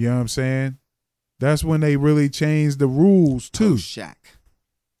 You know what I'm saying? That's when they really changed the rules too.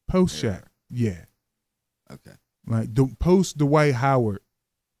 Post Shaq. Yeah. Okay. Like post Dwight Howard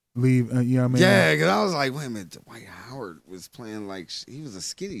leave. You know what I mean? Yeah, because I was like, wait a minute, Dwight Howard was playing like he was a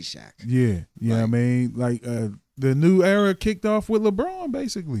skinny Shaq. Yeah. You know what I mean? Like the new era kicked off with LeBron,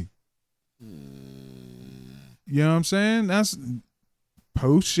 basically. You know what I'm saying? That's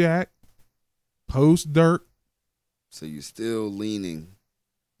post Shaq, post Dirk. So you're still leaning.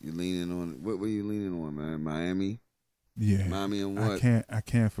 You're leaning on what were you leaning on, man? Miami? Yeah. Miami and what?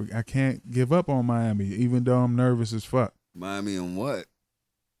 I can't give up on Miami, even though I'm nervous as fuck. Miami and what?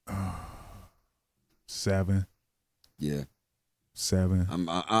 7. Yeah. 7.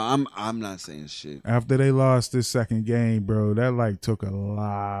 I'm not saying shit. After they lost this second game, bro, that like took a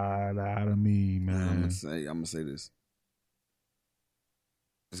lot out of me, man. I'm gonna say this.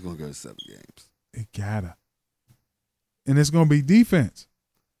 It's gonna go to 7 games. It gotta. And it's gonna be defense.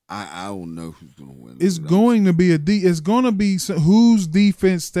 I don't know who's gonna win. It's going to be it's gonna be whose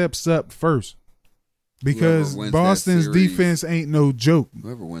defense steps up first. Because Boston's defense ain't no joke.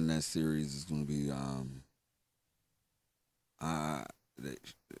 Whoever wins that series is gonna be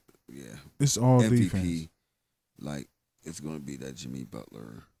it's all MVP. defense. Like it's gonna be that Jimmy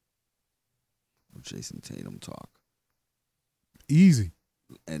Butler or Jason Tatum talk. Easy.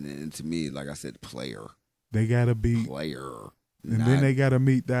 And to me, like I said, player. They gotta be player. And then they gotta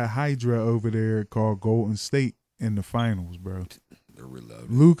meet that Hydra over there called Golden State in the finals, bro. They're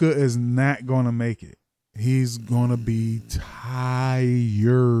reloaded. Luka is not gonna make it. He's gonna be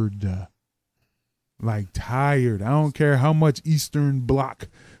tired. Like tired. I don't care how much Eastern Bloc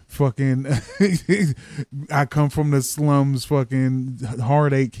fucking I come from the slums fucking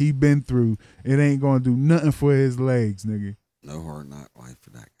heartache he been through. It ain't gonna do nothing for his legs, nigga. No hard knock life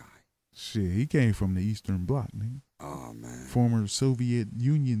for that guy. Shit, he came from the Eastern Bloc, nigga. Oh man. Former Soviet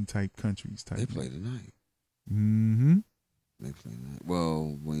Union type countries type. They play tonight. Mm-hmm. They play tonight.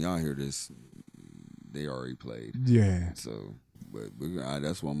 Well, when y'all hear this, they already played. Yeah. So, but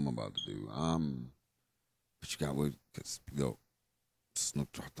that's what I'm about to do. But you got what? Cause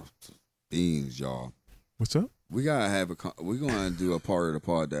Snook dropped off the beans, y'all. What's up? We gotta have we're gonna do a part of the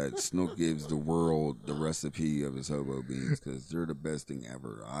pod that Snook gives the world the recipe of his hobo beans because they're the best thing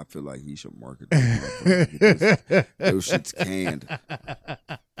ever. I feel like he should market them. Those shits canned.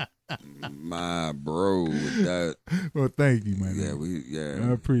 My bro, with that. Well, thank you, man. Yeah,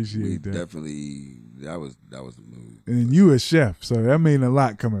 I appreciate that. Definitely, that was the move. And you a chef, so that mean a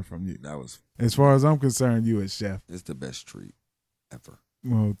lot coming from you. That was, as far as I'm concerned, you a chef. It's the best treat ever.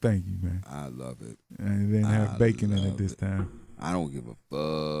 Well, thank you, man. I love it. And it didn't have bacon in it this time. I don't give a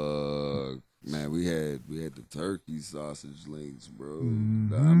fuck. Man, we had the turkey sausage links, bro.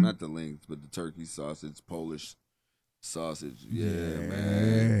 Mm-hmm. Not the links, but the turkey sausage, Polish sausage. Yeah,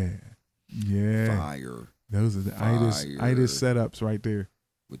 man. Yeah. Fire. Those are the itis setups right there.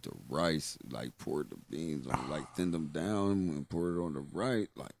 With the rice, like pour the beans on, like thin them down and pour it on the right,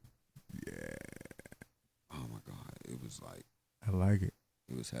 like. Yeah. Oh my God, it was like. I like it.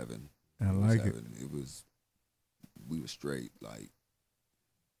 It was heaven. I like it. It was. We were straight, like.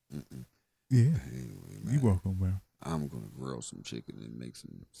 Mm-mm. Yeah. Anyway, man, you welcome, bro. I'm gonna grill some chicken and make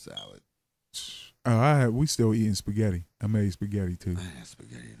some salad. Oh, we still eating spaghetti. I made spaghetti too. I ain't had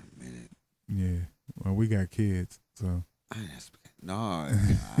spaghetti in a minute. Yeah. Well, we got kids, so. I ain't had spaghetti. No,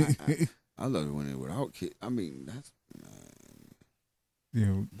 I love it when it without kids. I mean, that's.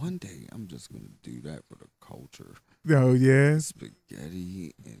 Yeah. One day I'm just gonna do that for the culture. Oh yeah.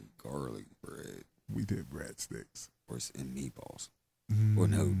 Spaghetti and garlic bread. We did breadsticks. And meatballs. Or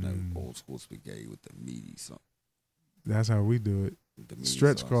no, old school spaghetti with the meaty sauce. That's how we do it.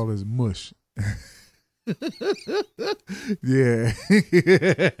 Stretch call is mush. Yeah.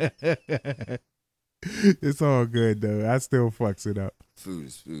 It's all good though. I still fucks it up. Food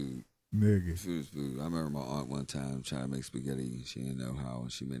is food. Nigga. Food is food. I remember my aunt one time trying to make spaghetti. She didn't know how,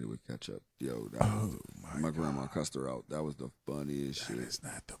 and she made it with ketchup. Yo, that was my grandma cussed her out. That was the funniest shit. That's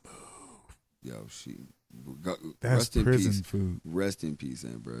not the move. Yo, That's rest in prison peace. food. Rest in peace,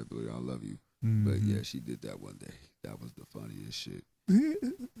 Aunt Bradley. I love you. Mm-hmm. But yeah, she did that one day. That was the funniest shit.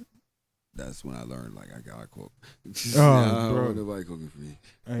 That's when I learned, like, I gotta cook. Bro. Nobody cooking for me.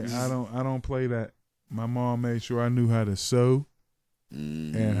 Hey, I don't play that. My mom made sure I knew how to sew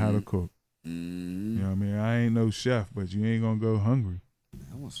and how to cook. Mm-hmm. You know what I mean? I ain't no chef, but you ain't gonna go hungry.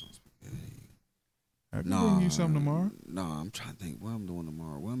 I want some spaghetti. I can bring you something tomorrow. No, I'm trying to think what I'm doing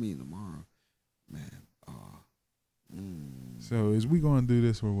tomorrow. What I'm eating tomorrow, man. So is we gonna do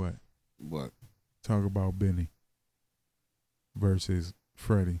this or what? What? Talk about Benny versus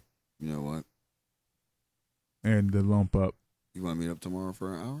Freddie You know what? and the lump up. You want to meet up tomorrow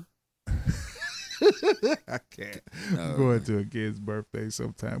for an hour? I can't. No, I'm going to a kid's birthday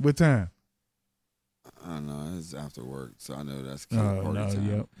sometime. What time? I don't know. It's after work, so I know that's kid Oh party no,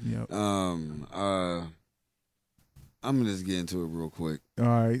 time. yep. I'm gonna just get into it real quick. All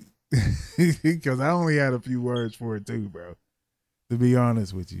right, because I only had a few words for it too, bro. To be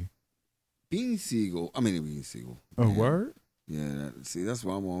honest with you. Bean Siegel. A word? Yeah, that's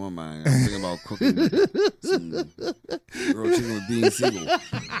what I'm on my mind. I'm thinking about cooking some grilled chicken with Bean Siegel.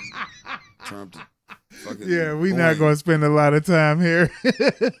 Trump. Yeah, we not going to spend a lot of time here.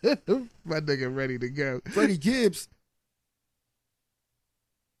 My nigga ready to go. Freddie Gibbs.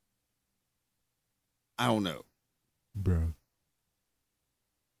 I don't know. Bro.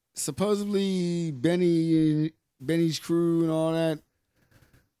 Supposedly Benny's crew and all that.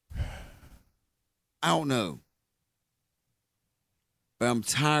 I don't know. But I'm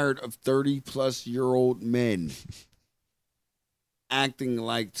tired of 30-plus-year-old men acting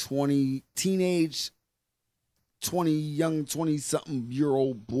like 20 young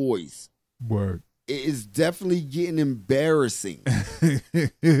 20-something-year-old boys. Word. It is definitely getting embarrassing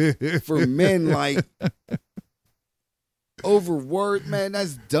for men like over word, man.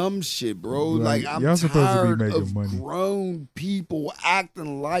 That's dumb shit, bro. Like I'm y'all supposed to tired be making of money. grown people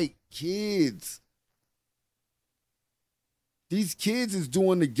acting like kids. These kids is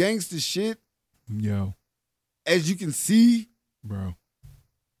doing the gangster shit. Yo. As you can see. Bro.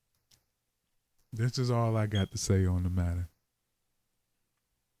 This is all I got to say on the matter.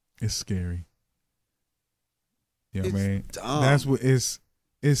 It's scary. Yeah, It's man. dumb. That's what it's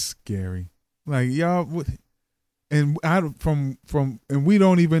scary. Like y'all and and we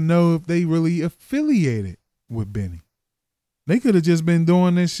don't even know if they really affiliated with Benny. They could have just been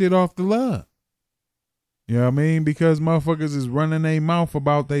doing this shit off the love. You know what I mean? Because motherfuckers is running their mouth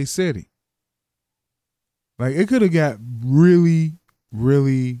about their city. Like, it could have got really,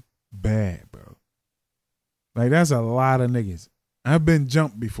 really bad, bro. Like, that's a lot of niggas. I've been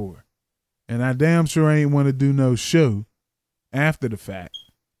jumped before. And I damn sure ain't want to do no show after the fact.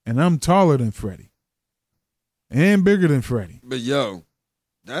 And I'm taller than Freddie. And bigger than Freddie. But yo,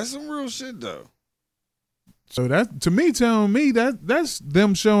 that's some real shit though. So that, to me, telling me that's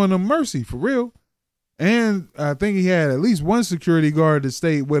them showing them mercy for real. And I think he had at least one security guard that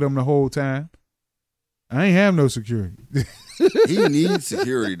stayed with him the whole time. I ain't have no security. He needs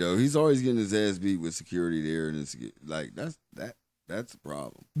security though. He's always getting his ass beat with security there, and it's like that's a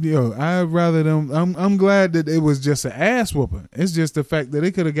problem. Yo, I'd rather them. I'm glad that it was just an ass whooping. It's just the fact that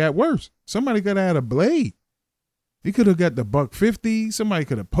it could have got worse. Somebody could have had a blade. He could have got the $150. Somebody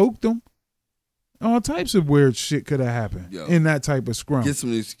could have poked him. All types of weird shit could have happened in that type of scrum. Get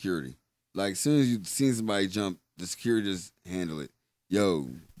some new security. Like, as soon as you seen somebody jump, the security just handle it. Yo.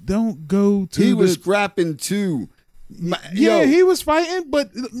 Don't go to He was scrapping too. He was fighting,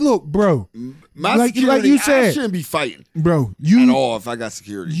 but look, bro. My like security, you said, I shouldn't be fighting. Bro, at all if I got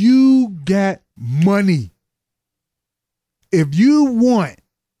security. You got money. If you want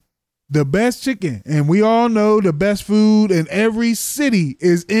the best chicken, and we all know the best food in every city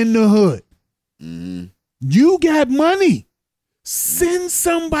is in the hood. Mm-hmm. You got money. Send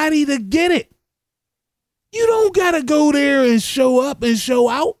somebody to get it. You don't gotta go there and show up and show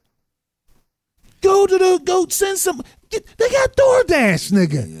out. Go send some. They got DoorDash,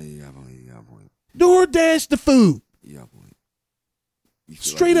 nigga. Yeah, point. DoorDash the food. Yeah, point.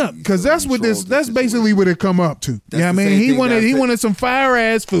 Straight up, because that's basically what it come up to. Yeah, I mean, he wanted some fire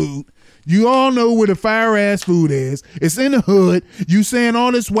ass food. You all know where the fire ass food is. It's in the hood. You saying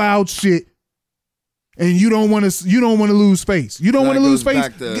all this wild shit. And you don't want to lose face. You don't want to lose face.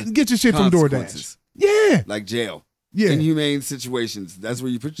 Get your shit from DoorDash. Yeah, like jail. Yeah, inhumane situations. That's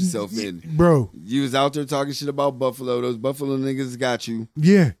where you put yourself in, bro. You was out there talking shit about Buffalo. Those Buffalo niggas got you.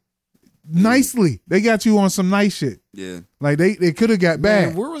 Yeah, nicely. They got you on some nice shit. Yeah, like they could have got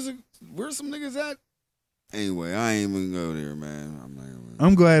bad. Where was it? where's some niggas at? Anyway, I ain't even go there, man. I'm not even.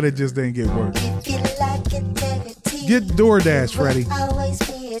 I'm glad it just didn't get worse. Get DoorDash, Freddie.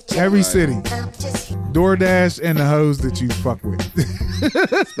 Every city. DoorDash and the hoes that you fuck with.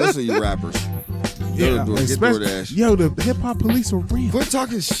 Especially you rappers. Get DoorDash. Yo, the hip hop police are real. Quit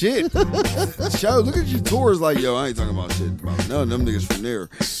talking shit. Show, look at your tours like, yo, I ain't talking about shit about none of them niggas from there.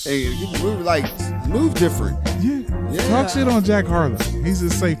 Hey, move different. Yeah. Talk shit on Jack Harlow. He's a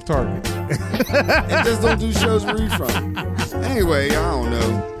safe target. And just don't do shows where you from. Anyway, I don't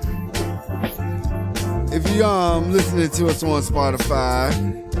know. If you listening to us on Spotify,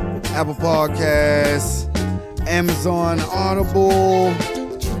 Apple Podcasts, Amazon Audible,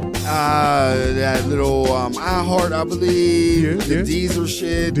 that little iHeart, I believe, the Deezer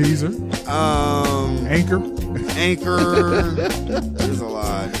shit, Anchor. There's a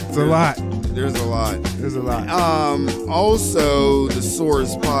lot. There's a lot. Also, the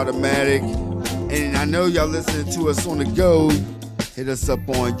Source Podomatic, and I know y'all listening to us on the go. Hit us up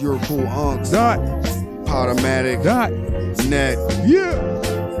on Your Cool Unks. Podomatic.net. Yeah.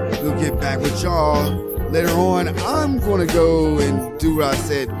 We'll get back with y'all later on. I'm gonna go and do what I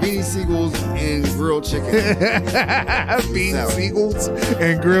said: beanie seagulls and grilled chicken. Beanie seagulls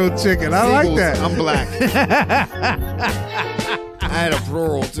and grilled chicken. I like that. I'm black. I had a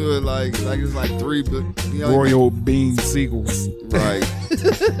plural to it, like it's like three, but Royal bean seagulls. Right.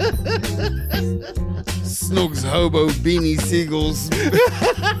 Snooks hobo beanie seagulls.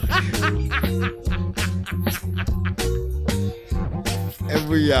 And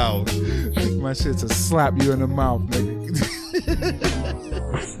we out. My shit to slap you in the mouth, nigga.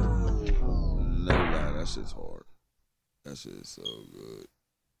 No lie, that shit's hard. That shit is so good.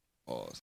 Awesome.